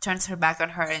turns her back on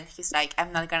her and he's like,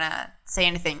 I'm not gonna say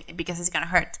anything because it's gonna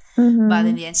hurt. But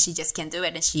in the end, she just can't do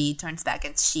it and she turns back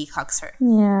and she hugs her.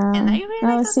 Yeah. And I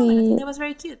really like that moment. I think that was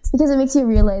very cute. Because it makes you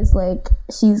realize, like,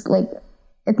 she's like,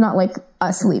 it's not like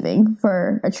us leaving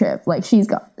for a trip. Like she's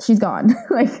gone.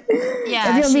 Like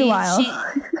Yeah, it's gonna be a while.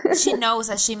 she knows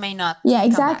that she may not. Yeah, come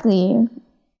exactly. back.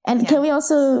 And Yeah. can we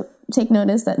also take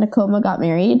notice that Nakoma got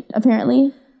married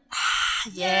apparently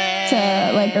Yeah.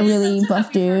 to like a really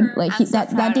buff dude? Like I'm so that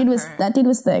proud dude of was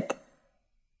her. thick.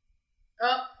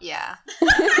 Oh, Yeah.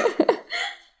 oh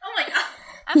my god.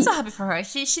 I'm so happy for her.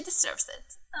 She deserves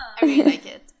it. I really like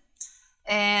it.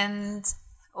 And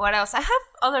what else? I have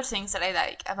other things that I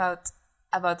like about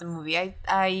the movie.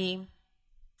 I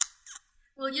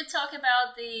Will you talk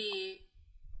about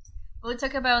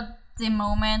the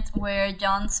moment where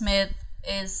John Smith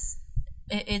is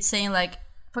saying like,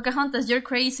 Pocahontas, you're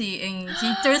crazy, and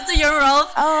he turns to John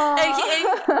Rolfe and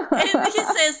he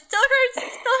says, tell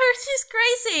her she's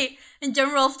crazy, and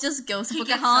John Rolfe just goes to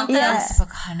Pocahontas Yeah.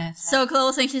 Pocahontas. so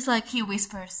close, and he's like, He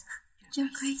whispers. you're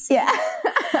crazy, Yeah.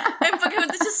 and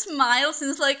Pocahontas just smiles and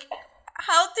is like,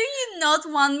 how do you not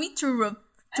want me to root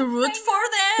for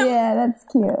them? Yeah, that's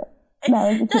cute. That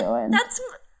was a cute one. That's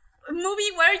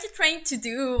movie. What are you trying to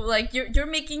do? Like you're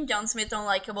making John Smith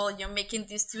unlikable. You're making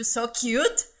these two so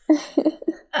cute.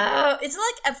 It's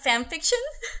like a fan fiction.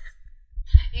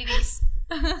 It is.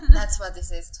 That's what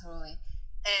this is, totally.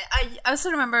 I also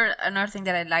remember another thing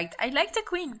that I liked. I liked the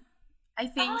Queen. I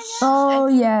think. Oh, I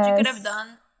think yes.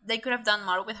 They could have done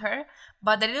more with her,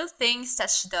 but the little things that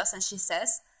she does and she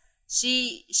says,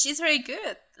 she's very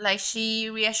good. Like she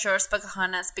reassures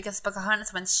Pocahontas because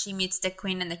Pocahontas, when she meets the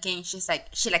Queen and the King, she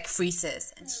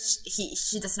freezes and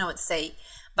she doesn't know what to say.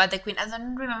 But the Queen, I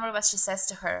don't remember what she says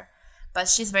to her, but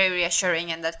she's very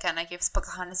reassuring, and that kind of gives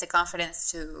Pocahontas the confidence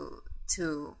to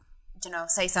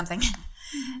say something.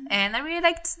 And I really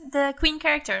liked the Queen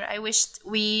character. I wish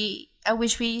we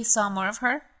saw more of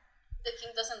her. The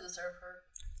king doesn't deserve her.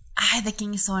 The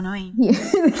King is so annoying. Yeah,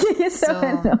 the king is so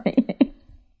annoying.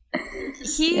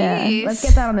 He Yeah, is. let's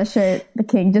get that on a shirt. The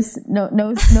king, just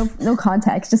no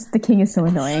context. Just the king is so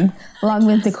annoying. Along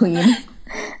with the queen.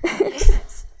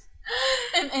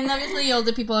 And obviously all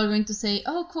the people are going to say,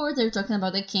 oh, of course they're talking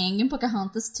about the king and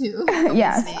Pocahontas too.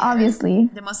 Yes, obviously.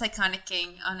 The most iconic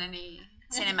king on any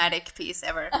cinematic piece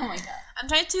ever. Oh my god. I'm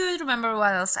trying to remember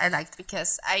what else I liked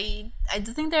because I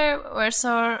do think there were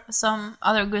some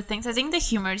other good things. I think the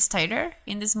humor is tighter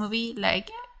in this movie.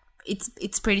 Like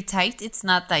it's pretty tight. It's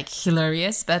not like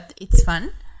hilarious, but it's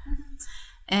fun.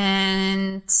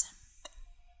 And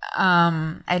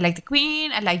I like the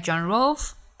Queen. I like John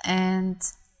Rolfe, and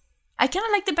I kind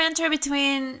of like the banter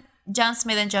between John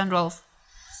Smith and John Rolfe.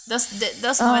 Those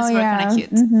moments were kind of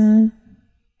cute. Mm-hmm.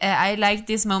 I like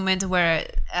this moment where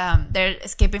they're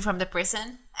escaping from the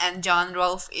prison and John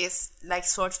Rolfe is like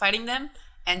sword fighting them,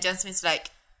 and John Smith's like,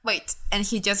 wait, and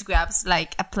he just grabs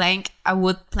like a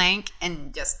wood plank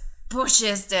and just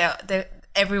pushes the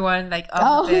everyone like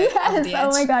off the edge. Oh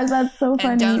my gosh, that's so funny.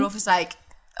 And John Rolfe is like,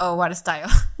 oh, what a style.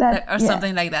 Or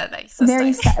something like that. Like so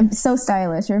very stylish. so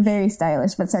stylish, or very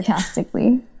stylish, but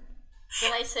sarcastically.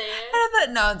 Can I say it?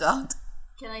 No, don't.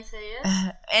 Can I say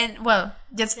it? And well,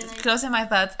 just closing my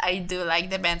thoughts, I do like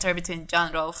the banter between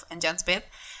John Rolfe and John Smith.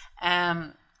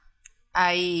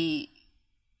 I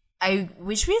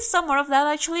wish we saw more of that.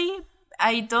 Actually,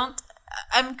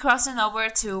 I'm crossing over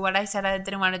to what I said I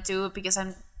didn't want to do because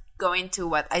I'm going to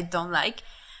what I don't like.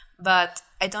 But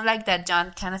I don't like that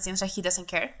John kind of seems like he doesn't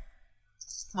care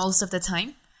most of the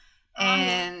time,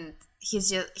 and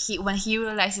when he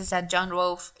realizes that John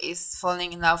Rolfe is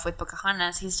falling in love with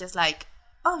Pocahontas, he's just like,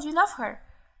 oh, you love her,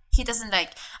 He doesn't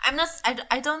like.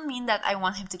 I don't mean that I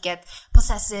want him to get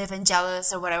possessive and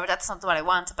jealous or whatever. That's not what I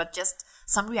want. But just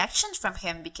some reactions from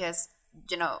him, because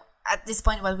at this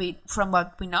point, from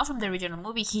what we know from the original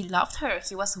movie, he loved her.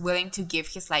 He was willing to give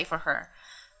his life for her,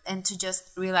 and to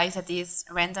just realize that this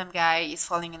random guy is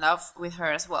falling in love with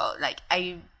her as well. Like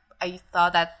I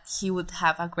thought that he would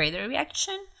have a greater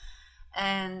reaction,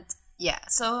 and yeah.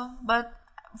 So, but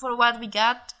for what we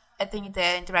got, I think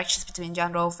the interactions between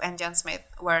John Rolfe and John Smith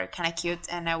were kind of cute,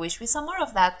 and I wish we saw more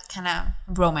of that kind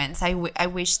of romance. I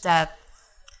wish that,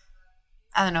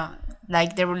 I don't know,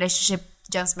 like the relationship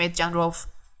John Smith, John Rolfe,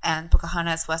 and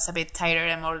Pocahontas was a bit tighter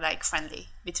and more like friendly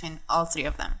between all three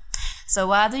of them. So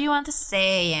what do you want to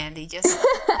say, Andy? Just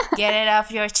get it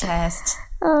off your chest.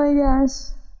 Oh my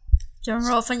gosh. John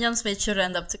Rolfe and John Smith should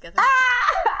end up together.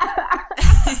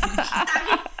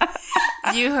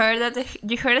 You heard it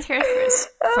here first.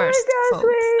 Oh my gosh, folks.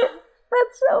 wait.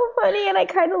 That's so funny, and I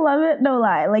kind of love it. No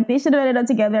lie. Like, they should have ended up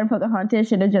together, and Pocahontas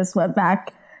should have just went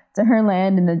back to her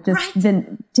land and had just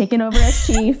been taken over as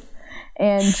chief.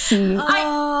 And she...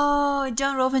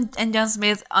 John Rolfe and John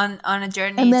Smith on a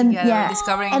journey and then, together,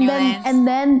 discovering new lands. And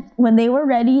then, when they were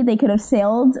ready, they could have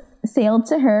sailed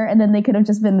to her, and then they could have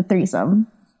just been the threesome.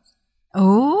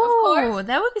 Oh,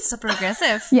 that would be so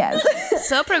progressive. Yes.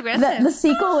 So progressive. The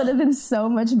sequel would have been so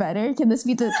much better. Can this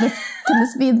be the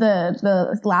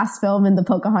last film in the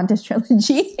Pocahontas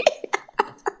trilogy?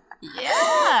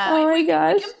 Yeah. Oh my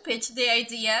gosh. We can pitch the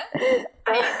idea.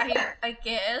 I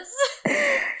guess.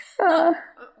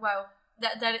 Wow.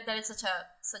 That is such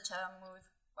a move.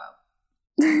 Wow.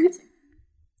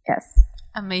 Yes.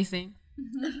 Amazing.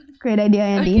 Great idea,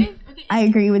 Andy. Okay. I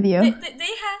agree with you.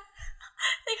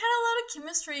 They had a lot of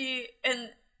chemistry, and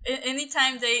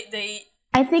anytime they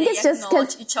I think it's just acknowledge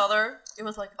because each other, it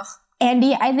was like, oh.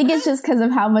 Andy, I think it's just because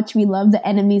of how much we love the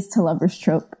enemies to lovers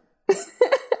trope.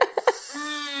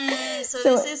 So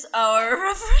this is our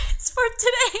reference for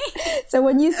today. So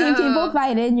when you see people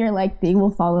fighting, you're like, they will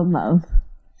fall in love.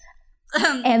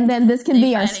 And then this can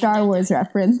be our Star Wars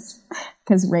reference,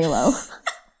 because Reylo.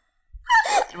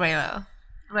 Reylo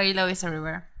is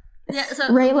everywhere. Yeah, so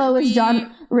Reylo is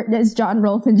John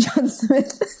Rolfe and John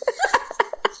Smith.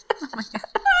 Oh my God.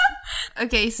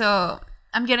 Okay, so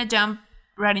I'm gonna jump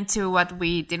right into what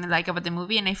we didn't like about the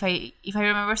movie, and if I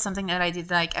remember something that I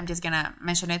did like, I'm just gonna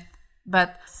mention it.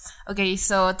 But okay,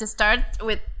 so to start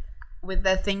with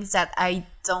the things that I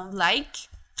don't like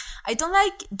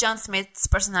John Smith's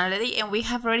personality, and we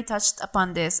have already touched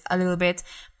upon this a little bit,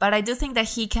 but I do think that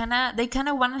they kind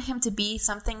of wanted him to be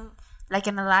something like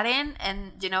an Aladdin,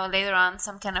 and later on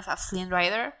some kind of a Flynn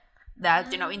Rider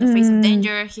that in the face of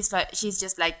danger she's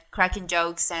just like cracking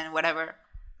jokes and whatever.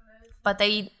 But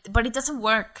it doesn't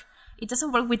work. It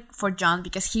doesn't work for John,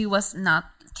 because he was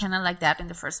not kind of like that in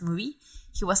the first movie.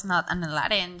 He was not an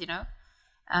Aladdin,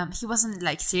 he wasn't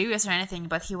like serious or anything,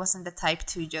 but he wasn't the type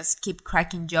to just keep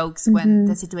cracking jokes when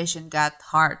the situation got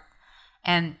hard.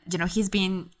 And he's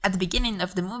been at the beginning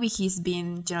of the movie, he's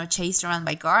been chased around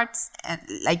by guards and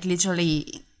like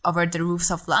literally over the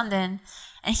roofs of London,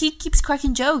 and he keeps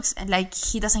cracking jokes and like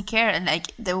he doesn't care. And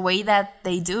like the way that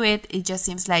they do it just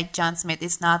seems like John Smith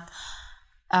is not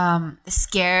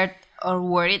scared or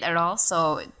worried at all.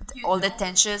 So all the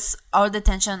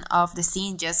tension of the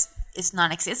scene just is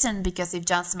non-existent, because if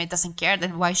John Smith doesn't care,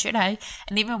 then why should I?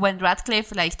 And even when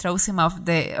Radcliffe like throws him off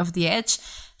the edge,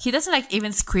 he doesn't like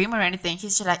even scream or anything.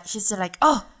 He's just like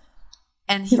oh,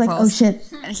 and he falls. Like, oh shit,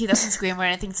 and he doesn't scream or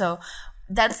anything. So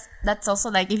that's also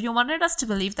like, if you wanted us to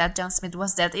believe that John Smith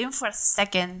was dead, even for a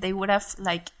second, they would have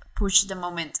like pushed the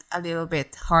moment a little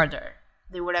bit harder.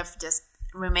 They would have just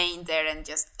remained there and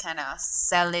just kind of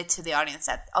sell it to the audience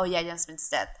that, oh yeah, John Smith's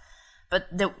dead. But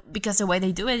because the way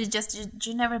they do it,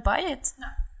 you never buy it. No.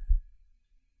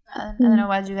 I don't know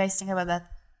what you guys think about that.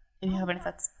 If you have any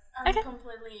thoughts. I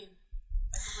completely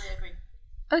agree.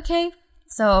 Okay.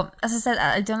 So, as I said,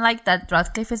 I don't like that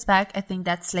Radcliffe is back. I think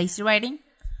that's lazy writing.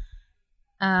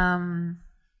 When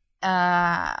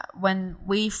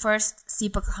we first see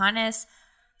Pocahontas,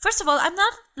 first of all, I'm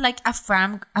not like a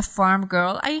farm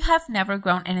girl. I have never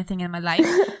grown anything in my life.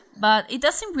 But it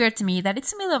does seem weird to me that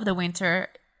it's the middle of the winter.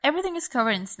 Everything is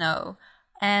covered in snow,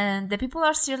 and the people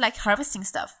are still like harvesting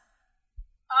stuff.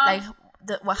 Like,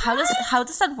 how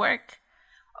does that work?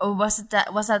 Or was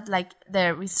that like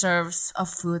the reserves of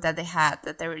food that they had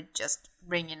that they were just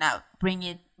bringing out?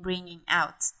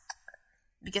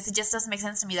 Because it just doesn't make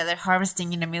sense to me that they're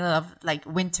harvesting in the middle of like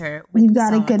winter. With you got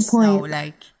so a good much snow, point.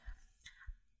 like,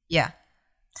 yeah.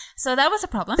 So that was a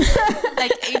problem.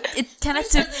 Like it kind of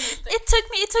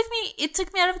it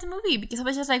took me out of the movie because I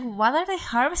was just like, what are they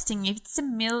harvesting? If it's a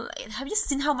mill, have you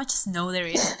seen how much snow there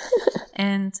is?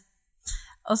 And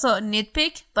also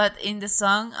nitpick, but in the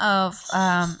song of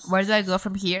Where Do I Go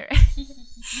From Here?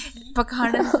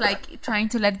 Pocahontas is like trying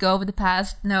to let go of the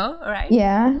past. No, right?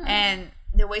 Yeah. And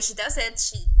the way she does it,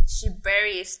 she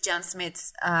buries John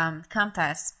Smith's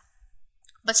compass,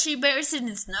 but she buries it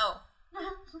in snow.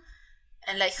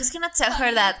 And like, who's gonna tell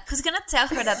her that the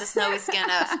snow is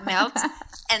gonna melt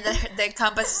and the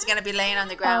compass is gonna be laying on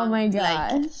the ground? Oh my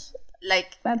gosh!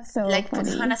 Like that's so like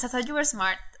funny. Pocahontas, I thought you were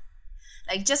smart.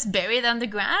 Like, just bury it on the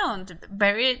ground,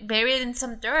 bury it in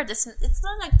some dirt. It's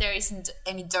not like there isn't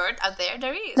any dirt out there.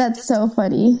 There is. That's just so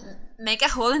funny. make a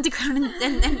hole in the ground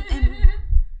and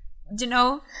you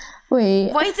know.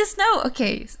 Wait. Why the snow?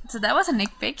 Okay, so that was a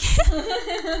nitpick.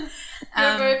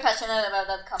 You're very passionate about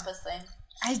that compass thing.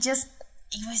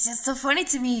 It was just so funny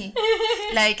to me.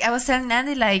 Like, I was telling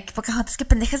Nandy, like, Pocahontas, ¿qué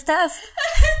pendeja estás?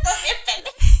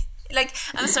 Like,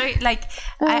 I'm sorry, like,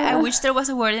 I wish there was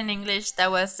a word in English that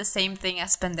was the same thing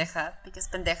as pendeja, because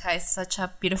pendeja is such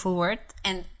a beautiful word,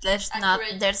 and there's not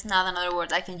another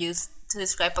word I can use to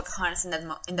describe Pocahontas in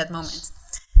that moment.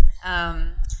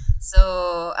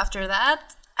 So after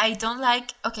that, I don't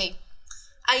like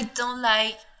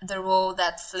the role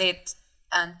that Flit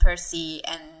and Percy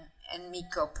and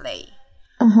Miko play.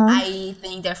 I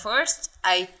think they're forced.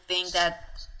 I think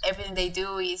that everything they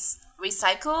do is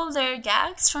recycle their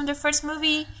gags from their first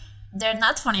movie. They're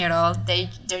not funny at all. They're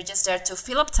just there to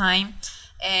fill up time.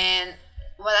 And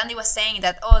what Andy was saying,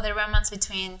 that the romance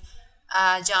between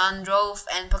John Rolfe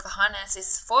and Pocahontas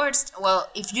is forced. Well,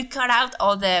 if you cut out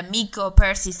all the Miko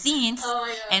Percy scenes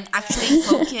and actually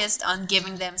focused on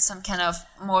giving them some kind of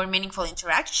more meaningful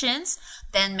interactions,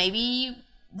 then maybe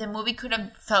the movie could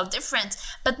have felt different.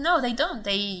 But no, they don't.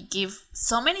 They give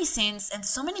so many scenes and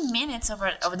so many minutes of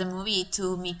the movie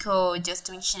to Miko just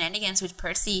doing shenanigans with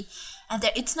Percy, and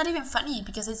it's not even funny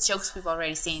because it's jokes we've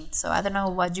already seen. So I don't know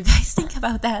what you guys think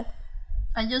about that.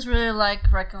 I just really like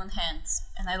raccoon hands,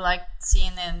 and I like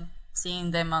seeing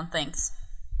them on things.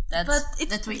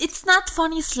 It's not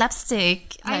funny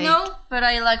slapstick. I know, but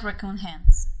I like raccoon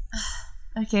hands.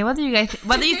 Okay, what do you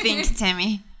think,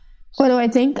 Tammy? What do I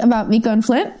think about Miko and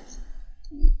Flint?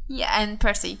 Yeah, and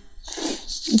Percy.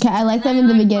 Okay, I liked them in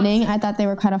the beginning. I thought they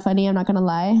were kind of funny, I'm not gonna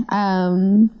lie.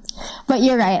 But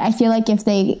you're right. I feel like if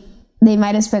they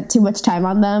might have spent too much time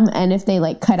on them, and if they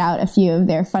like cut out a few of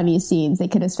their funny scenes, they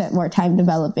could have spent more time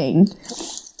developing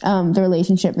the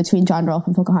relationship between John Rolfe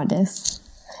and Pocahontas.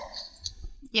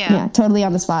 Yeah, totally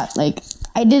on the spot. Like,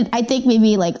 I think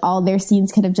maybe like all their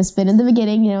scenes could have just been in the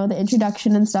beginning, the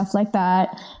introduction and stuff like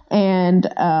that. And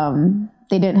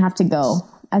they didn't have to go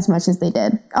as much as they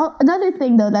did. Oh, another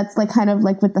thing though, that's like kind of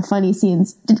like with the funny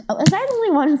scenes, was I the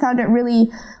only one who found it really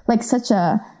like such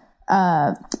a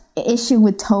issue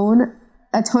with tone,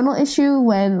 a tonal issue,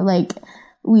 when like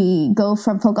we go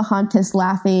from Pocahontas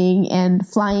laughing and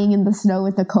flying in the snow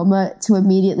with a coma to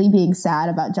immediately being sad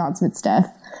about John Smith's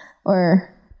death?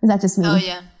 Or is that just me? Oh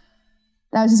yeah,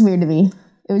 that was just weird to me.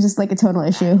 It was just like a tonal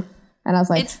issue. And I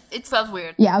was like... It felt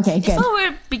weird. Yeah, okay, good. It felt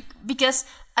weird because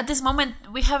at this moment,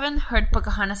 we haven't heard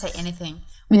Pocahontas say anything.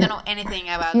 We don't know anything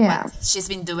about what she's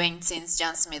been doing since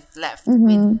John Smith left.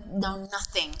 We know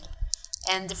nothing.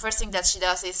 And the first thing that she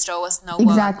does is throw a snowball.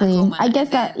 Exactly. I guess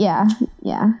that, yeah.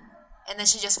 And then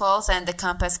she just falls and the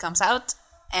compass comes out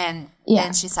and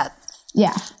then she's sad.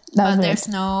 Yeah, but there's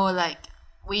no, like,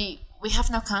 we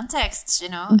have no context,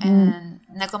 and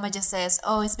Nakoma just says,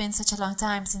 it's been such a long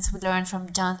time since we learned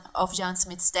of John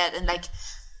Smith's death, and like,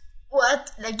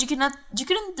 what? Like, you couldn't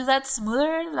do that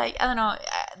smoother? Like, I don't know,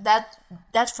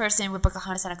 that first scene with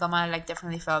Pocahontas and Nakoma, like,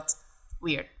 definitely felt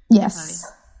weird. Yes.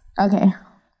 Definitely. Okay.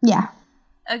 Yeah.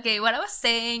 Okay, what I was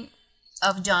saying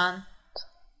of John,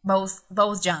 both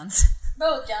Johns.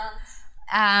 Both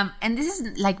Johns. And this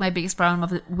is like my biggest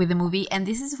problem with the movie, and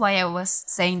this is why I was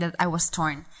saying that I was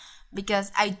torn.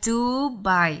 Because I do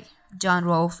buy John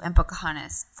Rolfe and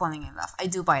Pocahontas falling in love. I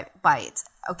do buy it.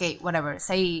 Okay, whatever.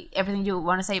 Say everything you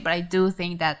want to say, but I do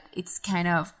think that it's kind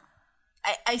of...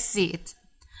 I see it.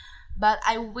 But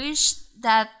I wish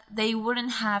that they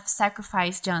wouldn't have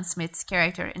sacrificed John Smith's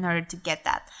character in order to get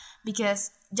that.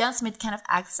 Because John Smith kind of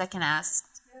acts like an ass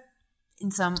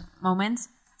in some moments.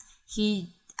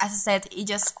 He, as I said, he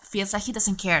just feels like he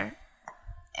doesn't care.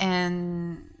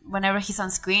 And whenever he's on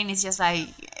screen, it's just like,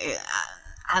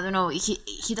 I don't know,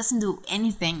 he doesn't do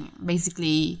anything,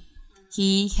 basically.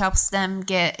 He helps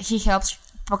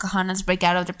Pocahontas break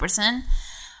out of the prison,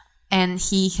 and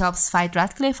he helps fight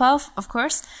Radcliffe off, of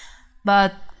course.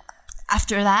 But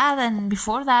after that and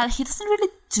before that, he doesn't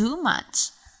really do much.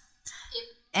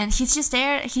 And he's just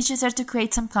there to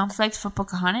create some conflict for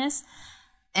Pocahontas.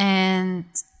 And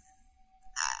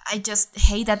I just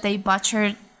hate that they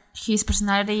butchered his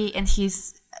personality and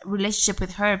his relationship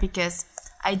with her, because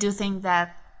I do think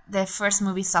that the first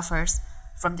movie suffers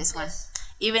from this one.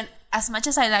 Even as much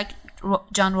as I like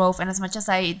John Rolfe and as much as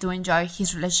I do enjoy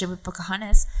his relationship with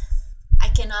Pocahontas,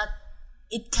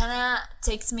 it kind of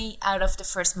takes me out of the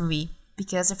first movie,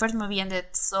 because the first movie ended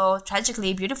so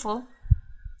tragically beautiful,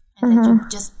 and then you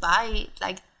just buy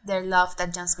like their love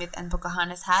that John Smith and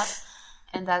Pocahontas have,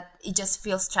 and that it just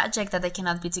feels tragic that they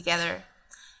cannot be together.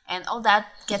 And all that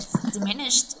gets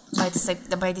diminished by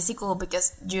the sequel,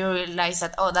 because you realize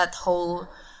that, that whole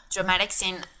dramatic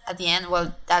scene at the end,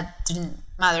 well, that didn't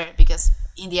matter, because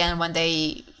in the end, when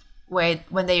they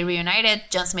reunited,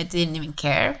 John Smith didn't even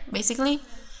care, basically,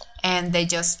 and they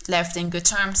just left in good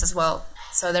terms as well.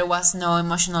 So there was no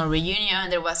emotional reunion.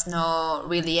 There was no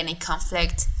really any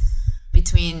conflict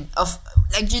between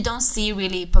you don't see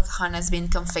really Pocahontas being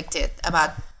conflicted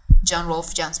about John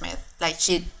Rolfe, John Smith. Like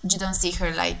you don't see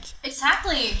her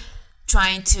exactly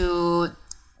trying to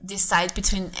decide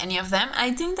between any of them.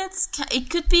 I think it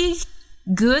could be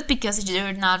good, because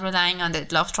you're not relying on the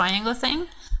love triangle thing.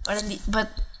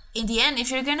 But in the end,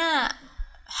 if you're gonna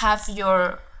have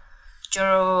your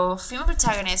female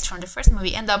protagonist from the first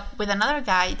movie end up with another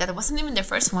guy that wasn't even the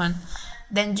first one,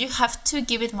 then you have to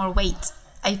give it more weight.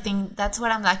 I think that's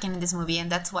what I'm lacking in this movie,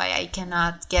 and that's why I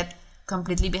cannot get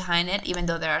completely behind it, even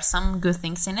though there are some good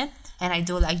things in it, and I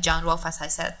do like John Rolfe, as I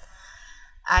said.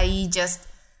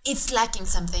 It's lacking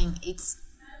something. It's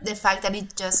the fact that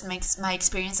it just makes my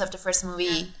experience of the first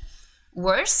movie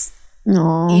worse.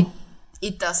 No.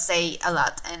 It does say a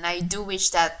lot, and I do wish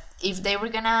that if they were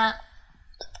gonna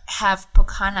have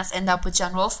Pocahontas end up with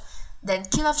John Rolfe, then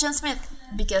kill off John Smith,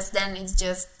 because then it's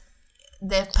just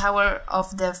the power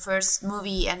of the first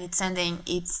movie and its ending,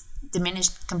 it's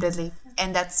diminished completely.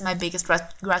 And that's my biggest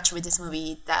grudge with this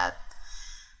movie, that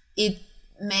it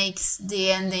makes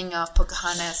the ending of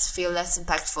Pocahontas feel less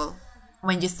impactful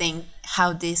when you think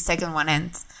how the second one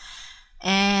ends.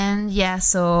 And yeah,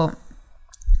 so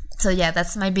yeah,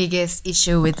 that's my biggest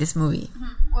issue with this movie.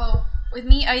 Well, with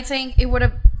me, I think it would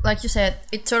have, like you said,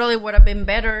 it totally would have been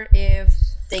better if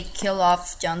they kill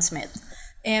off John Smith.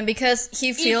 And because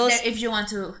he feels... If you want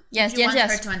to... Yes, if you want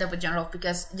yes. her to end up with John Rolfe,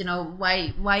 because,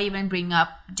 why even bring up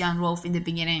John Rolfe in the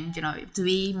beginning, to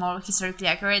be more historically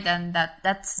accurate, and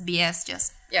that's BS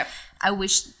just. Yeah. I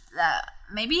wish that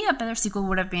maybe a better sequel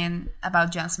would have been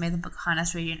about John Smith and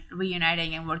Pocahontas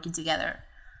reuniting and working together.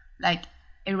 Like,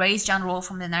 erase John Rolfe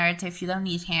from the narrative. You don't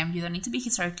need him. You don't need to be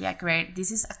historically accurate. This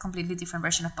is a completely different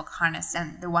version of Pocahontas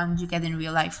than the one you get in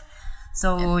real life.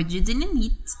 So you didn't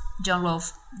need John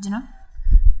Rolfe,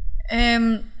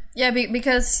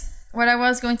 because what I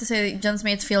was going to say, John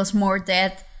Smith feels more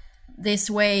dead this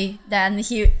way than if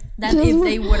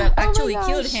they would have actually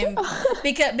killed him,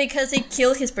 because it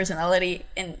killed his personality,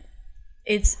 and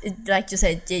it's like you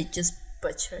said, they just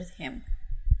butchered him.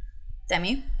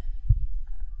 Demi?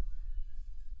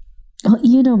 Oh,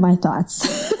 you know my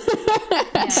thoughts.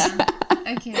 Yeah.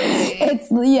 Okay.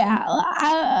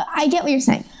 I get what you're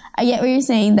saying. I get what you're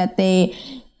saying, that they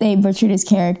butchered his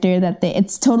character,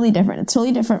 it's totally different. It's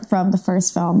totally different from the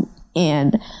first film.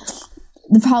 And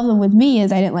the problem with me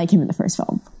is I didn't like him in the first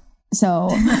film. So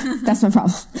that's my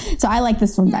problem. So I like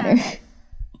this one better.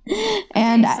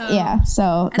 And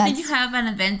so I think you have an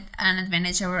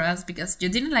advantage over us, because you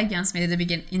didn't like John Smith at the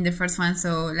beginning in the first one,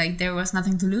 so like there was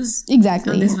nothing to lose.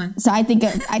 Exactly. On this one. So I think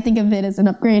of it as an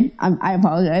upgrade. I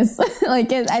apologize.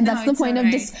 That's the point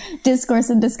of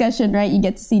discourse and discussion, right? You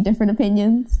get to see different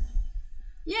opinions.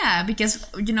 Yeah, because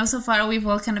so far we've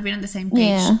all kind of been on the same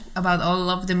page about all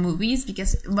of the movies.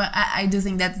 But I do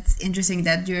think that it's interesting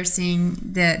that you're seeing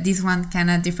this one kind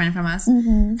of different from us.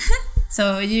 Mm-hmm.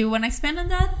 So you want to expand on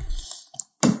that?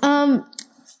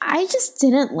 I just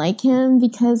didn't like him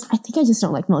because I think I just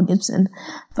don't like Mel Gibson.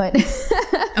 But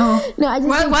no,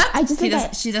 I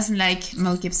just she doesn't like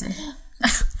Mel Gibson.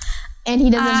 And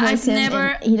he doesn't voice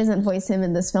him. He doesn't voice him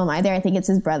in this film either. I think it's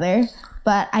his brother.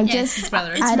 But his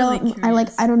brother. I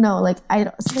don't know.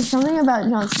 There's something about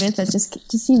John Smith that just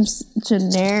seems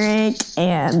generic,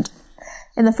 and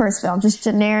in the first film, just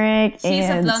generic. He's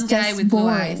and a blonde guy with boring.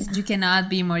 blue eyes. You cannot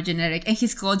be more generic. And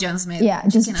he's called John Smith. Yeah,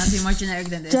 you cannot be more generic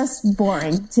than this. Just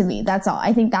boring to me. That's all.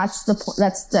 I think that's the point.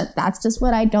 That's just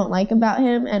what I don't like about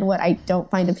him, and what I don't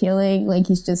find appealing.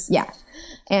 He's just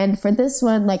And for this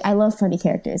one, I love funny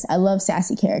characters. I love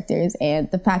sassy characters,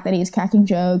 and the fact that he's cracking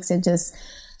jokes and just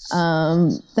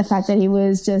The fact that he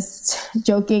was just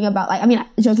joking about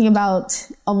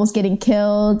almost getting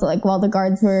killed, like while the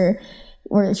guards were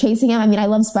chasing him. I mean, I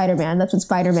love Spider-Man. That's what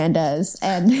Spider-Man does.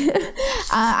 And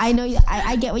I know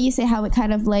I get what you say, how it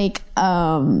kind of like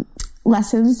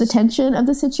lessens the tension of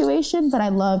the situation, but I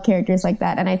love characters like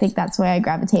that. And I think that's why I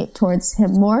gravitate towards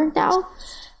him more now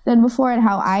than before, and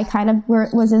how I kind of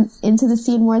wasn't into the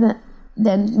scene more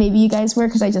than maybe you guys were,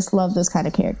 because I just love those kind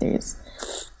of characters.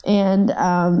 And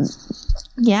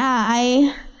yeah,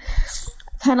 I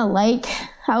kind of like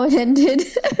how it ended.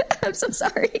 I'm so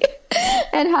sorry.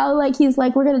 And how like he's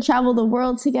like, we're gonna travel the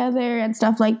world together and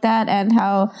stuff like that, and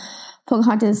how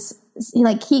Pocahontas,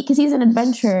 because he's an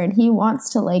adventurer and he wants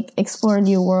to like explore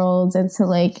new worlds and to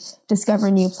like discover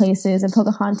new places, and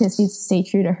Pocahontas needs to stay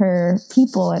true to her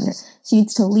people, and she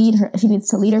needs to lead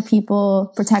her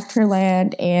people, protect her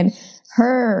land, and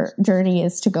her journey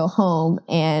is to go home.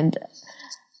 And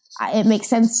it makes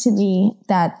sense to me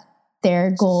that their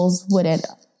goals wouldn't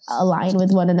align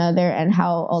with one another, and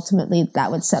how ultimately that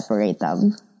would separate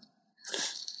them.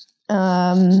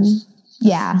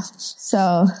 Yeah,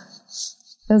 so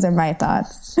those are my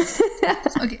thoughts.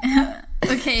 Okay.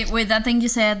 Okay, with that thing you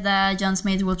said that John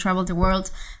Smith will travel the world,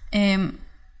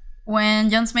 when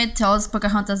John Smith tells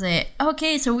Pocahontas that,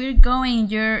 okay, so we're going,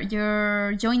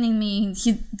 you're joining me,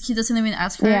 he doesn't even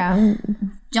ask her. Yeah.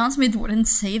 John Smith wouldn't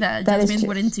say that. John Smith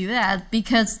wouldn't do that,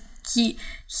 because he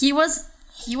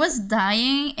was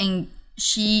dying, and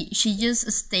she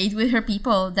just stayed with her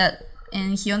people,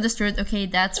 and he understood, okay,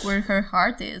 that's where her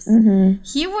heart is. Mm-hmm.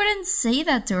 He wouldn't say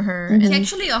that to her. Mm-hmm. He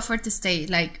actually offered to stay,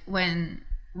 like when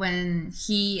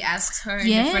he asked her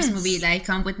in the first movie, like,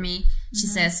 come with me, she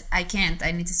says, I can't,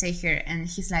 I need to stay here. And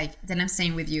he's like, then I'm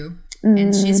staying with you. Mm-hmm.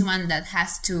 And she's one that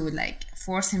has to like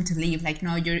force him to leave, like,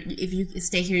 no, if you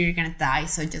stay here you're gonna die,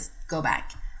 so just go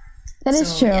back. That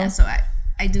is true. Yeah, so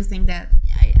I do think that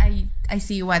I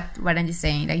see what Angie's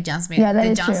saying, like John Smith,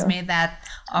 Smith that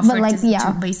offered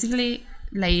to basically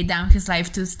lay down his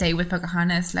life to stay with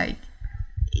Pocahontas. Like,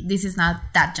 this is not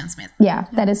that John Smith. Yeah,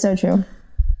 that is so true.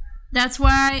 That's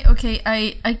why, okay,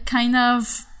 I kind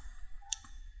of,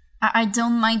 I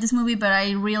don't mind this movie, but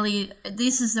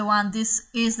this is the one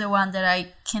that I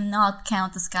cannot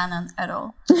count as canon at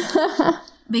all.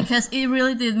 Because it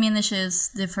really diminishes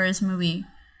the first movie.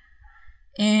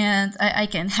 And I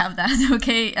can't have that,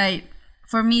 okay?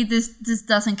 For me, this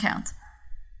doesn't count.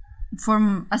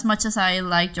 For as much as I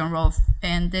like John Rolfe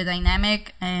and the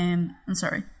dynamic, I'm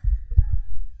sorry.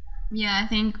 Yeah, I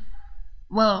think,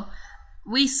 well,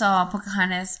 we saw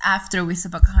Pocahontas after we saw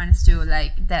Pocahontas 2,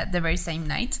 like the very same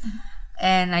night. Mm-hmm.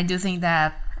 And I do think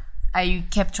that I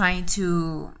kept trying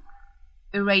to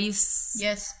erase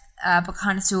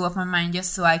Pocahontas 2 off my mind,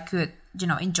 just so I could,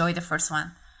 enjoy the first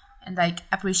one and like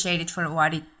appreciate it for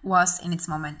what it was in its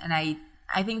moment. And I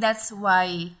think that's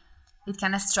why it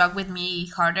kind of struck with me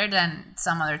harder than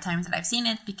some other times that I've seen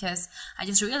it, because I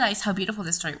just realized how beautiful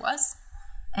the story was,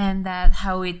 and that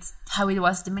how it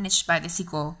was diminished by the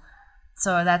sequel.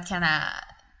 So that kind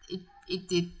of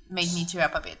it made me tear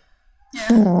up a bit. Yeah.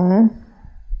 Aww.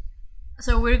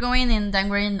 So we're going in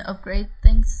downgrade, upgrade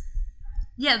things.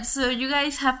 Yeah. So you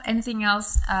guys have anything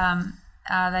else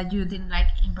that you didn't like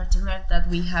in particular that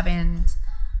we haven't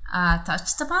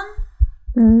touched upon?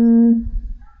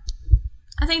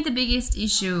 I think the biggest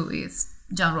issue is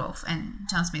John Rolfe and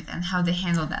John Smith and how they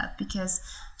handle that, because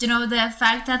the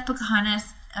fact that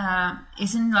Pocahontas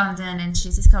is in London and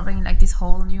she's discovering like this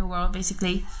whole new world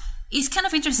basically is kind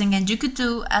of interesting, and you could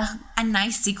do a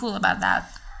nice sequel about that.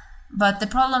 But the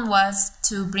problem was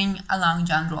to bring along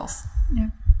John Rolfe. Yeah.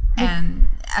 And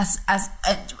as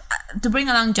to bring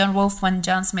along John Rolfe when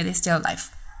John Smith is still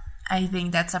alive. I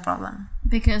think that's a problem.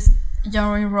 Because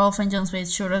John Rolfe and John Smith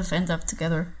should have ended up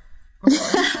together.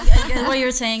 I get what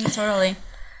you're saying, totally.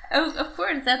 Of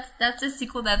course, that's a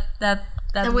sequel that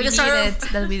we needed,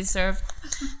 that we deserved.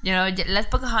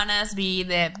 Let Pocahontas be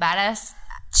the badass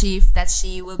chief that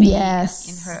she will be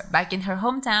back in her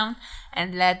hometown,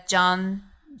 and let John.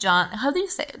 How do you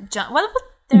say John? What would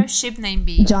their ship name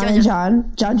be? John. JJ.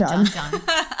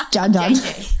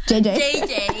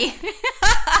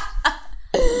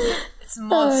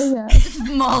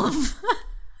 Smolf.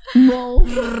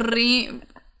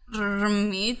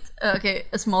 Meat. Okay,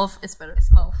 Smolf is better.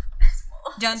 Smolf.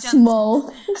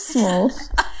 Small.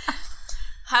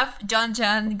 Have John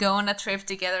go on a trip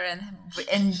together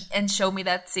and show me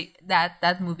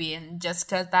that movie, and just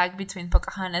cut back between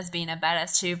Pocahontas being a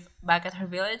badass chief back at her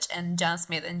village and John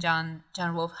Smith and John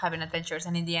Rolfe having adventures,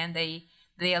 and in the end they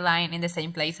align in the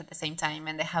same place at the same time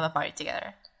and they have a party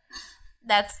together.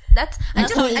 I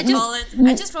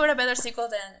just wrote a better sequel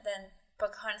than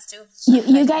Pocahontas 2.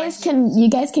 You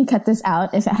guys can cut this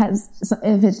out if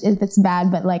it's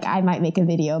bad, but like I might make a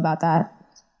video about that.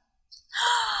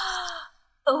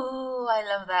 Oh, I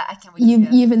love that. I can't wait to see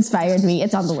that. You've inspired me.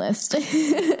 It's on the list.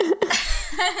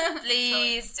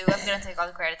 Please do. I'm gonna take all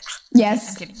the credit.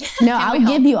 Yes. I'm kidding. No, I'll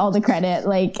give you all the credit.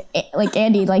 Like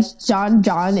Andy, like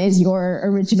John is your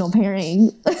original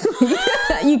pairing.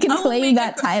 You can claim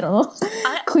that title.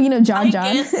 Queen of John.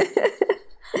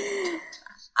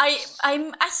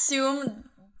 I assume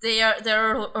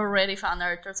they're already fan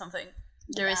art or something.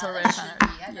 There is already fan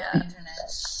art. Yeah. Internet.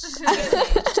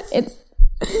 It's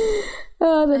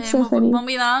that's so funny.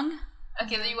 Moving on.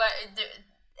 Okay, do you want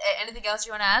anything else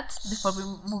you want to add before we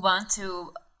move on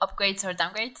to upgrades or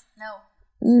downgrades? No.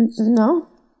 No.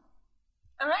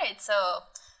 All right. So,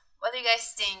 what do you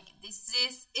guys think?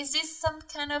 Is this some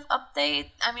kind of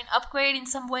update? I mean, upgrade in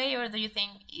some way, or do you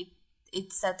think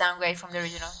it's a downgrade from the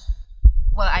original?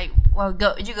 Well,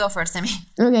 you go first, Amy.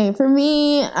 Okay, for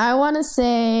me, I want to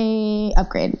say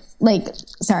upgrade. Like,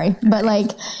 sorry, but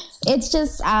like, it's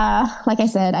just like I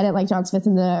said, I didn't like John Smith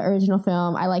in the original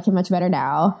film. I like him much better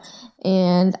now,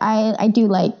 and I do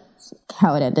like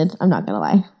how it ended. I'm not gonna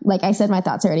lie. Like I said, my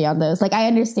thoughts already on those. Like I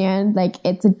understand, like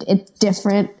it's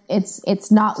different. It's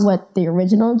not what the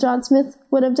original John Smith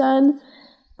would have done,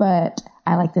 but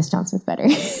I like this John Smith better.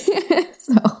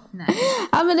 So nice.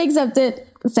 I'm gonna accept it.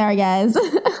 Sorry, guys.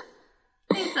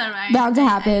 It's alright. Bound to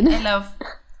happen. I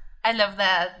love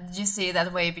that you see it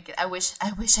that way because I wish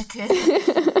I could.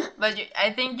 But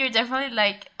I think you're definitely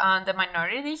like on the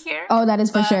minority here. Oh, that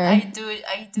is for sure. I do.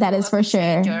 That is for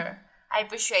sure. I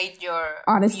appreciate your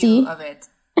honesty view of it.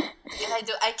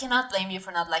 Because I cannot blame you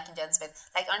for not liking John Smith.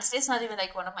 Like honestly, it's not even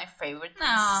like one of my favorite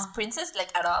princes,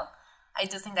 like at all. I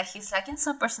do think that he's lacking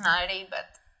some personality,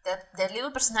 but the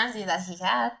little personality that he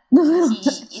had,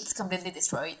 it's completely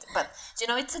destroyed. But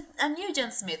it's a new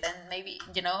John Smith, and maybe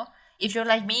if you're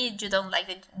like me, you don't like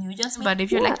the new John Smith. But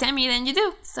if you're like Tammy, then you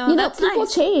do. So that's people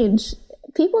nice. change.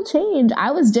 People change. I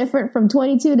was different from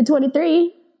 22 to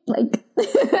 23. Like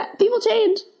people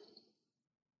change.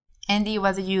 Andy,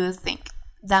 what do you think?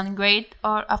 Downgrade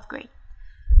or upgrade?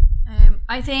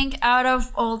 I think out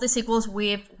of all the sequels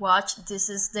we've watched, this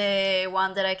is the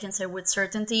one that I can say with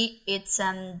certainty it's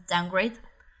a downgrade.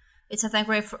 It's a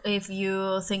downgrade if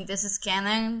you think this is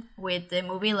canon with the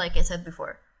movie, like I said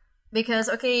before. Because,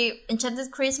 okay,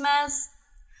 Enchanted Christmas,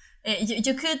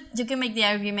 you could make the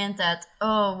argument that,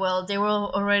 oh, well, they were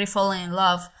already falling in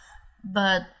love,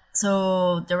 but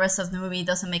so the rest of the movie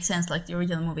doesn't make sense like the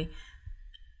original movie.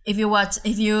 If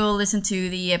you listen to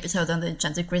the episode on the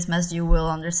Enchanted Christmas, you will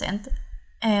understand.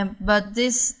 But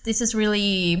this is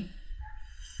really,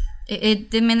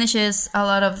 it diminishes a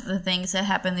lot of the things that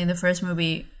happened in the first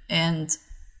movie, and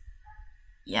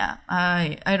yeah,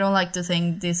 I don't like to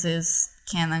think this is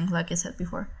canon, like I said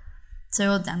before.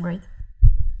 So downgrade.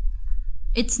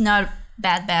 It's not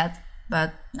bad,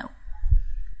 but no.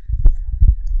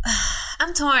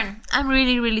 I'm torn. I'm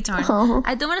really, really torn. Oh.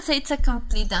 I don't want to say it's a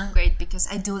complete downgrade because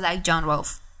I do like John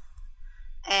Rolfe.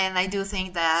 And I do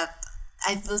think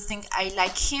I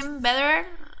like him better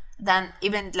than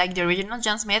even like the original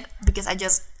John Smith because I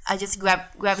just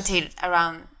gravitated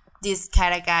around these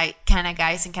kind of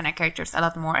guys and kind of characters a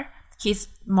lot more. He's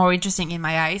more interesting in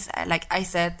my eyes. Like I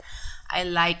said, I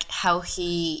like how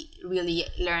he really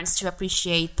learns to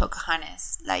appreciate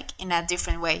Pocahontas like in a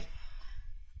different way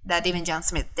that even John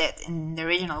Smith did in the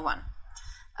original one.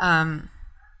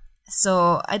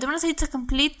 So I don't want to say it's a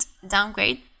complete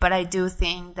downgrade, but I do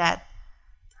think that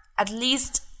at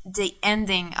least the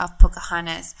ending of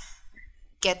Pocahontas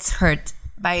gets hurt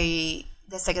by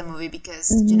the second movie because,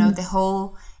 the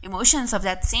whole emotions of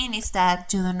that scene is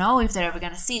that you don't know if they're ever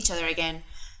going to see each other again.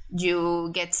 You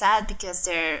get sad because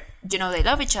they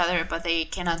love each other, but they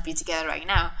cannot be together right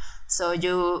now. So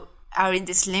you are in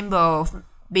this limbo of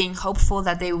being hopeful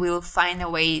that they will find a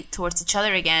way towards each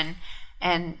other again,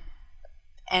 and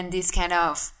this kind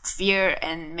of fear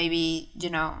and maybe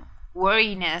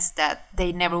worriness that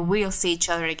they never will see each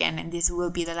other again, and this will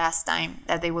be the last time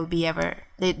that they will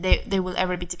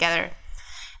ever be together.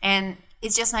 And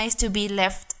it's just nice to be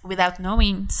left without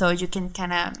knowing, so you can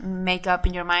kind of make up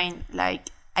in your mind. Like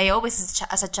I always,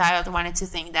 as a child, wanted to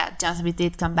think that John Smith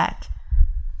did come back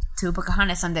to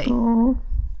Pocahontas someday. Aww.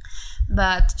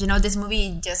 But this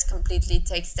movie just completely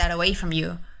takes that away from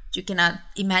you. You cannot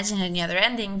imagine any other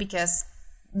ending because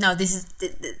this is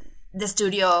the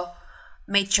studio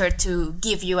made sure to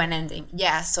give you an ending.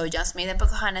 Yeah, so John Smith and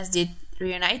Pocahontas did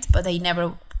reunite, but they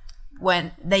never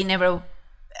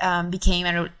became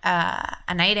an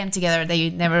item together. They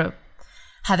never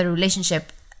had a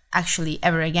relationship actually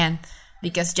ever again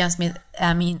because John Smith,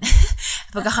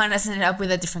 Pocahontas ended up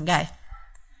with a different guy.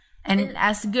 And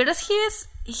as good as he is,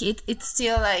 it's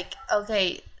still like,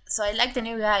 okay, so I like the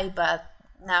new guy, but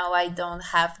now I don't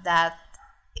have that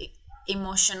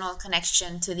emotional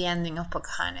connection to the ending of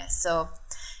Pocahontas. So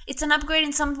it's an upgrade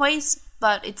in some ways,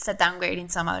 but it's a downgrade in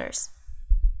some others.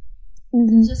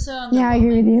 Just so Yeah, I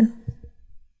agree with you.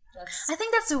 I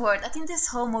think that's the word. I think this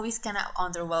whole movie is kind of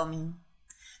underwhelming.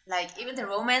 Like, even the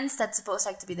romance that's supposed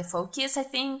like to be the focus, I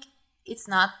think it's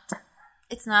not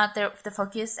the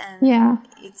focus, and Yeah.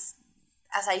 it's,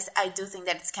 as I do think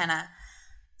that it's kind of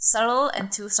subtle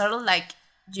and too subtle. Like,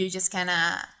 you just kind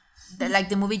of, like,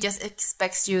 the movie just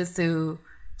expects you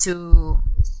to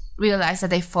realize that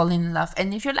they fall in love.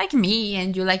 And if you're like me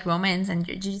and you like romance and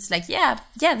you're just like, yeah,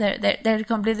 they're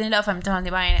completely in love, I'm totally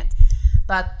buying it.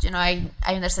 But, you know, I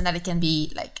understand that it can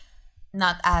be like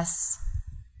not as,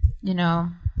 you know,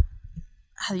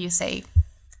 how do you say,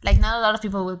 like, not a lot of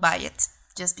people will buy it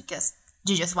just because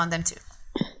you just want them to.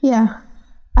 Yeah.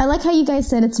 I like how you guys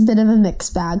said it's a bit of a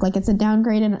mixed bag. Like, it's a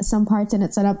downgrade in some parts and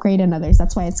it's an upgrade in others.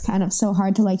 That's why it's kind of so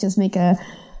hard to, like, just make a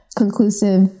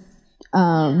conclusive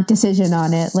decision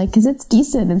on it. Like, because it's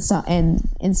decent in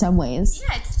some ways.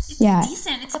 Yeah, it's Yeah.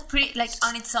 decent. It's a pretty, like,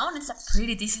 on its own, it's a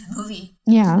pretty decent movie.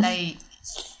 Yeah. Like,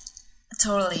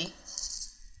 totally.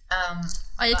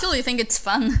 I actually think it's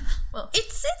fun. Well,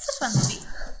 It's a fun movie.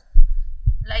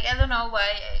 Like, I don't know why,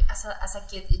 as a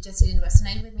kid, it just didn't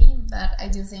resonate with me, but I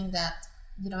do think that,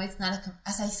 you know, it's not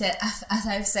as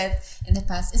I've said in the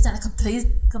past, it's not a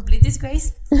complete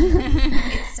disgrace.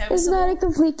 It's serviceable. It's not a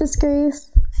complete disgrace.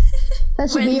 That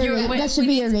should be your We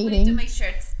need rating. to make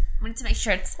shirts. We need to make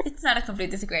shirts. It's not a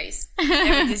complete disgrace.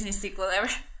 Every Disney sequel ever.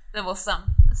 There was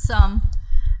some.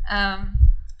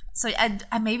 So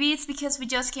I maybe it's because we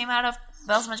just came out of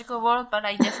Belle's Magical World, but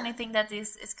I definitely think that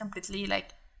this is completely like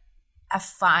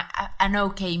an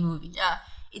okay movie. yeah.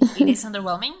 It is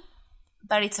underwhelming,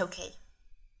 but it's okay.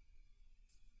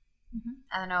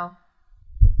 I don't know.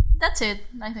 That's it,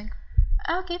 I think.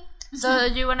 Okay. So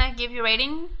do you wanna give your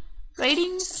ratings?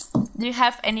 Do you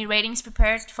have any ratings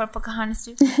prepared for Pocahontas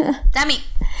too? Tammy!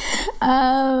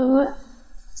 I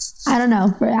don't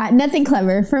know. Nothing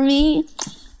clever. For me,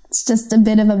 it's just a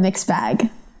bit of a mixed bag.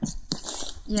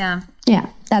 Yeah. Yeah,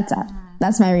 that's it.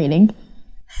 That's my rating.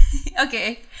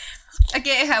 Okay,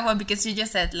 I have one because you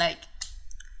just said, like,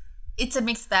 it's a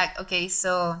mixed bag. Okay,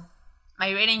 so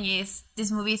my rating is,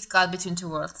 this movie is caught between two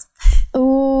worlds.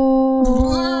 Ooh.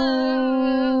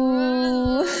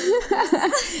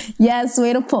 Yes,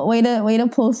 way to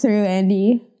pull through,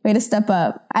 Andy. Way to step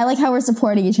up. I like how we're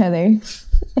supporting each other.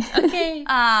 Okay.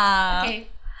 Okay.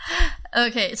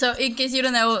 Okay, so in case you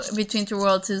don't know, Between Two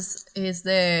Worlds is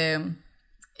the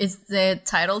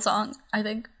title song, I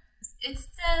think. It's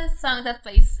the song that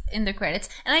plays in the credits,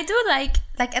 and I do like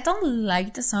I don't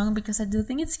like the song because I do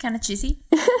think it's kind of cheesy,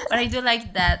 but I do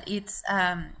like that it's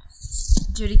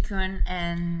Judy Kuhn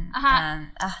and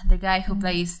the guy who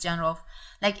plays John Rolfe.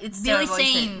 Like, it's Billy their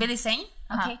voices. Zane. Billy Zane.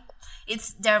 Okay,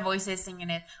 it's their voices singing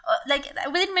it. Like,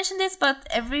 we didn't mention this, but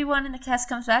everyone in the cast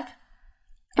comes back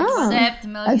Except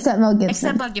Mel Gibson. Except Mel Gibson.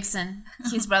 except Mel Gibson.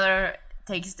 His brother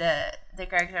takes the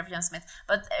character of John Smith,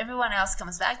 but everyone else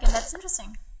comes back, and that's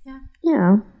interesting.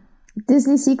 Yeah,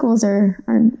 Disney sequels are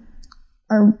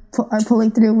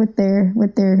pulling through with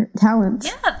their talents.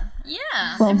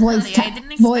 Yeah. Well, definitely. I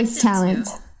didn't expect voice it talent,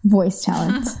 to. voice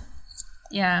talent.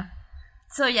 Yeah.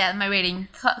 So yeah, my rating,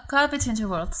 caught between two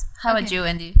worlds. How about you,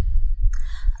 Andy?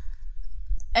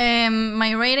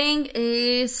 My rating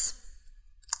is,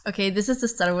 okay, this is the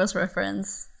Star Wars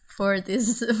reference for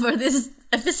this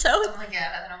episode. Oh my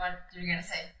god, I don't know what you're gonna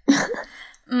say.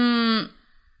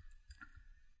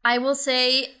 I will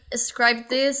say ascribe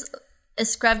this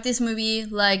movie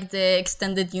like the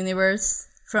extended universe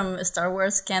from Star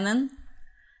Wars canon.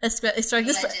 Ascribe this.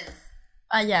 Legends.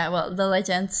 Yeah, well, the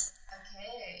Legends.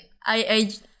 Okay.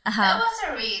 That I was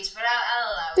a reach, but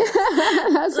I'll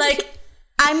allow it. like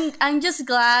I'm just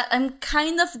glad. I'm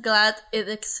kind of glad it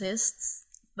exists,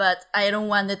 but I don't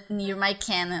want it near my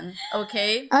canon.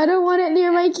 Okay. I don't want it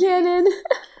near my canon.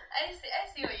 I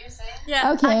see what you're saying.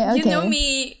 Yeah. Okay, You know okay.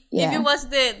 me. Yeah. If you watch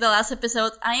the last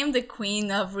episode, I am the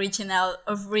queen of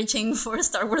reaching for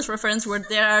Star Wars reference where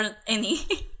there aren't any.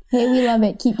 Hey, we love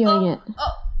it. Keep doing it.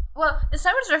 Oh, well, the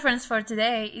Star Wars reference for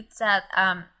today, it's that,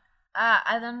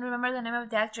 I don't remember the name of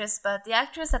the actress, but the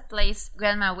actress that plays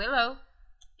Grandma Willow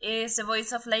is the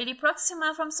voice of Lady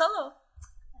Proxima from Solo.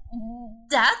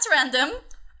 That's random.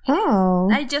 Oh,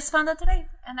 I just found that today,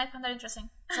 and I found that interesting.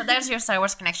 So there's your Star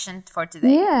Wars connection for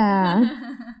today.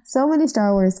 yeah. So many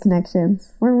Star Wars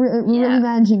connections. We're Yeah. really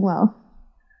managing well.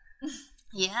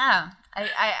 Yeah.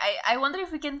 I wonder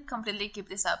if we can completely keep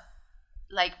this up.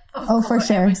 like Oh, for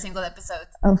sure. every single episode.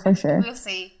 Oh, for sure. We'll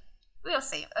see.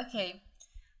 Okay.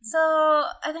 So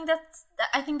I think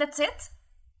that's it.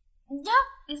 Yeah,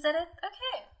 is that it?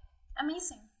 Okay,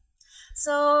 amazing.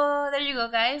 So there you go,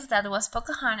 guys. That was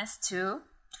Pocahontas 2.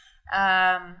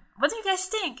 What do you guys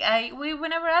think? We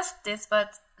never asked this,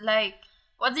 but like,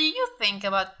 what do you think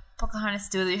about Pocahontas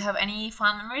 2? Do you have any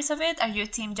fond memories of it? Are you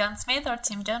Team John Smith or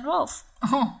Team John Rolfe?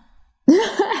 Oh.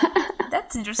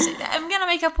 That's interesting. I'm gonna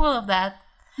make a poll of that.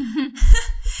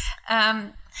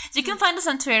 You can find us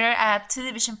on Twitter at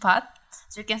 2DivisionPod.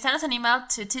 So you can send us an email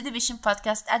to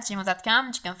 2divisionpodcast@gmail.com.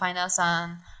 You can find us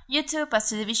on YouTube as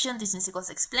 2Division, Disney Sequels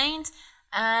Explained.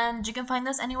 And you can find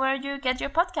us anywhere you get your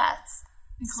podcasts.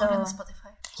 Including on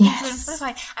Spotify. Including Yes.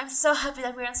 Spotify. I'm so happy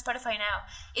that we're on Spotify now.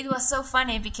 It was so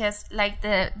funny because like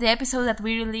the episode that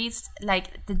we released,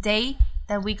 like the day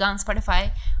that we got on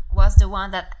Spotify, was the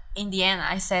one that in the end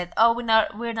I said, "Oh, we're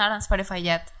not on Spotify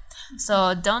yet."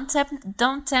 So don't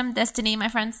tempt destiny, my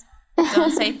friends.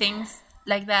 Don't say things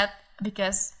like that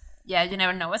because you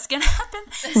never know what's gonna happen.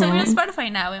 So we're on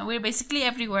Spotify now, and we're basically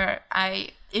everywhere.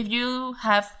 If you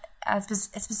have a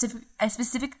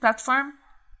specific platform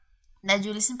that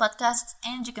you listen podcasts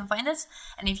and you can find us,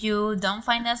 and if you don't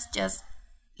find us, just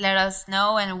let us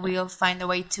know and we'll find a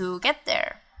way to get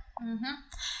there.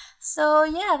 So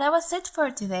yeah, that was it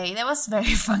for today. That was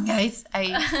very fun, guys.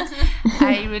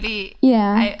 I really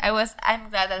Yeah. I'm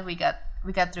glad that we got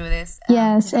through this.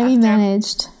 Yes, and we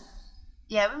managed.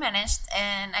 Yeah, we managed,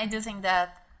 and I do think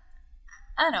that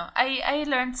I don't know. I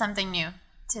learned something new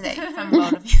today from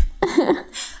both of you.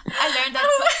 I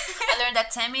learned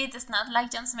that Tammy does not like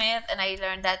John Smith, and I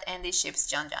learned that Andy ships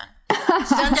John. John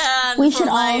We for should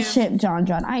all life. ship John.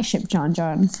 I ship John.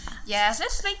 Yes,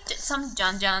 let's make some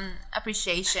John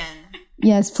appreciation.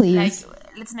 Yes, Like, please.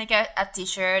 let's make a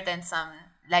T-shirt and some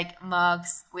like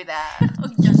mugs with a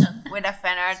John. with a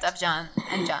fan art of John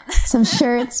and John. Some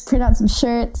shirts. Print out some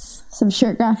shirts. Some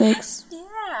shirt graphics.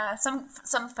 Yeah, some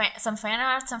fan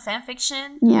art, some fan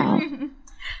fiction. Yeah.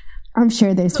 I'm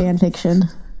sure there's fan fiction.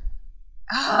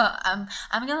 I'm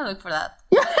gonna look for that.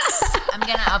 I'm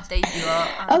gonna update you all.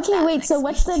 on Okay, that wait. next So week.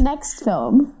 what's the next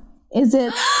film? Is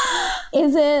it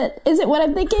what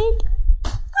I'm thinking?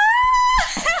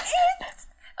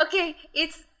 Okay,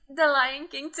 it's The Lion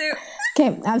King 2.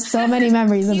 Okay, I have so many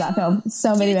memories of that film.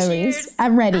 So many memories. cheers.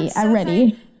 I'm ready. I'm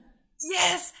ready.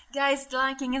 Yes, guys, The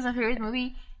Lion King is my favorite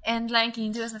movie, and Lion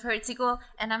King 2 is my favorite sequel,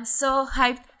 and I'm so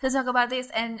hyped to talk about this.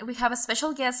 And we have a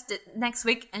special guest next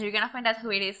week, and you're gonna find out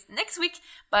who it is next week.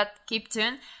 But keep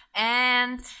tuned.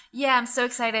 And yeah, I'm so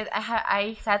excited.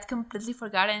 I had completely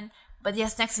forgotten. But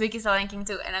yes, next week is The Lion King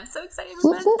 2, and I'm so excited.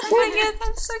 Oh my god,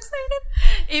 I'm so excited.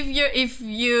 If you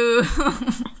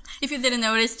if you didn't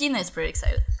notice, Gina is pretty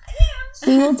excited.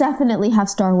 We will definitely have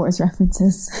Star Wars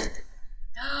references.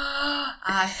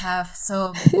 I have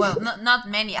not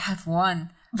many. I have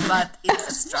one, but it's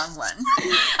a strong one.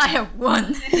 I have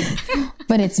one.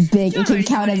 But it's big. It can already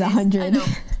count know as what it is.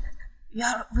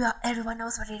 100. Everyone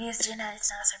knows what it is, Gina. It's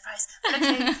not a surprise. But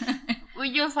okay,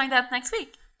 you'll find out next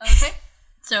week. Okay.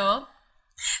 So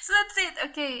So that's it.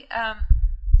 Okay.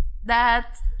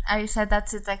 That I said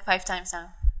that's it like 5 times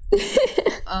now.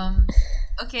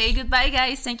 Okay. Goodbye,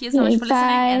 guys. Thank you so much for listening,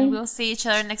 Bye. and we'll see each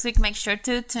other next week. Make sure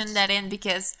to tune that in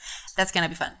because that's gonna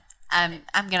be fun. I'm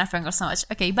gonna fangirl so much.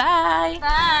 Okay. Bye.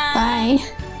 bye.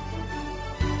 Bye.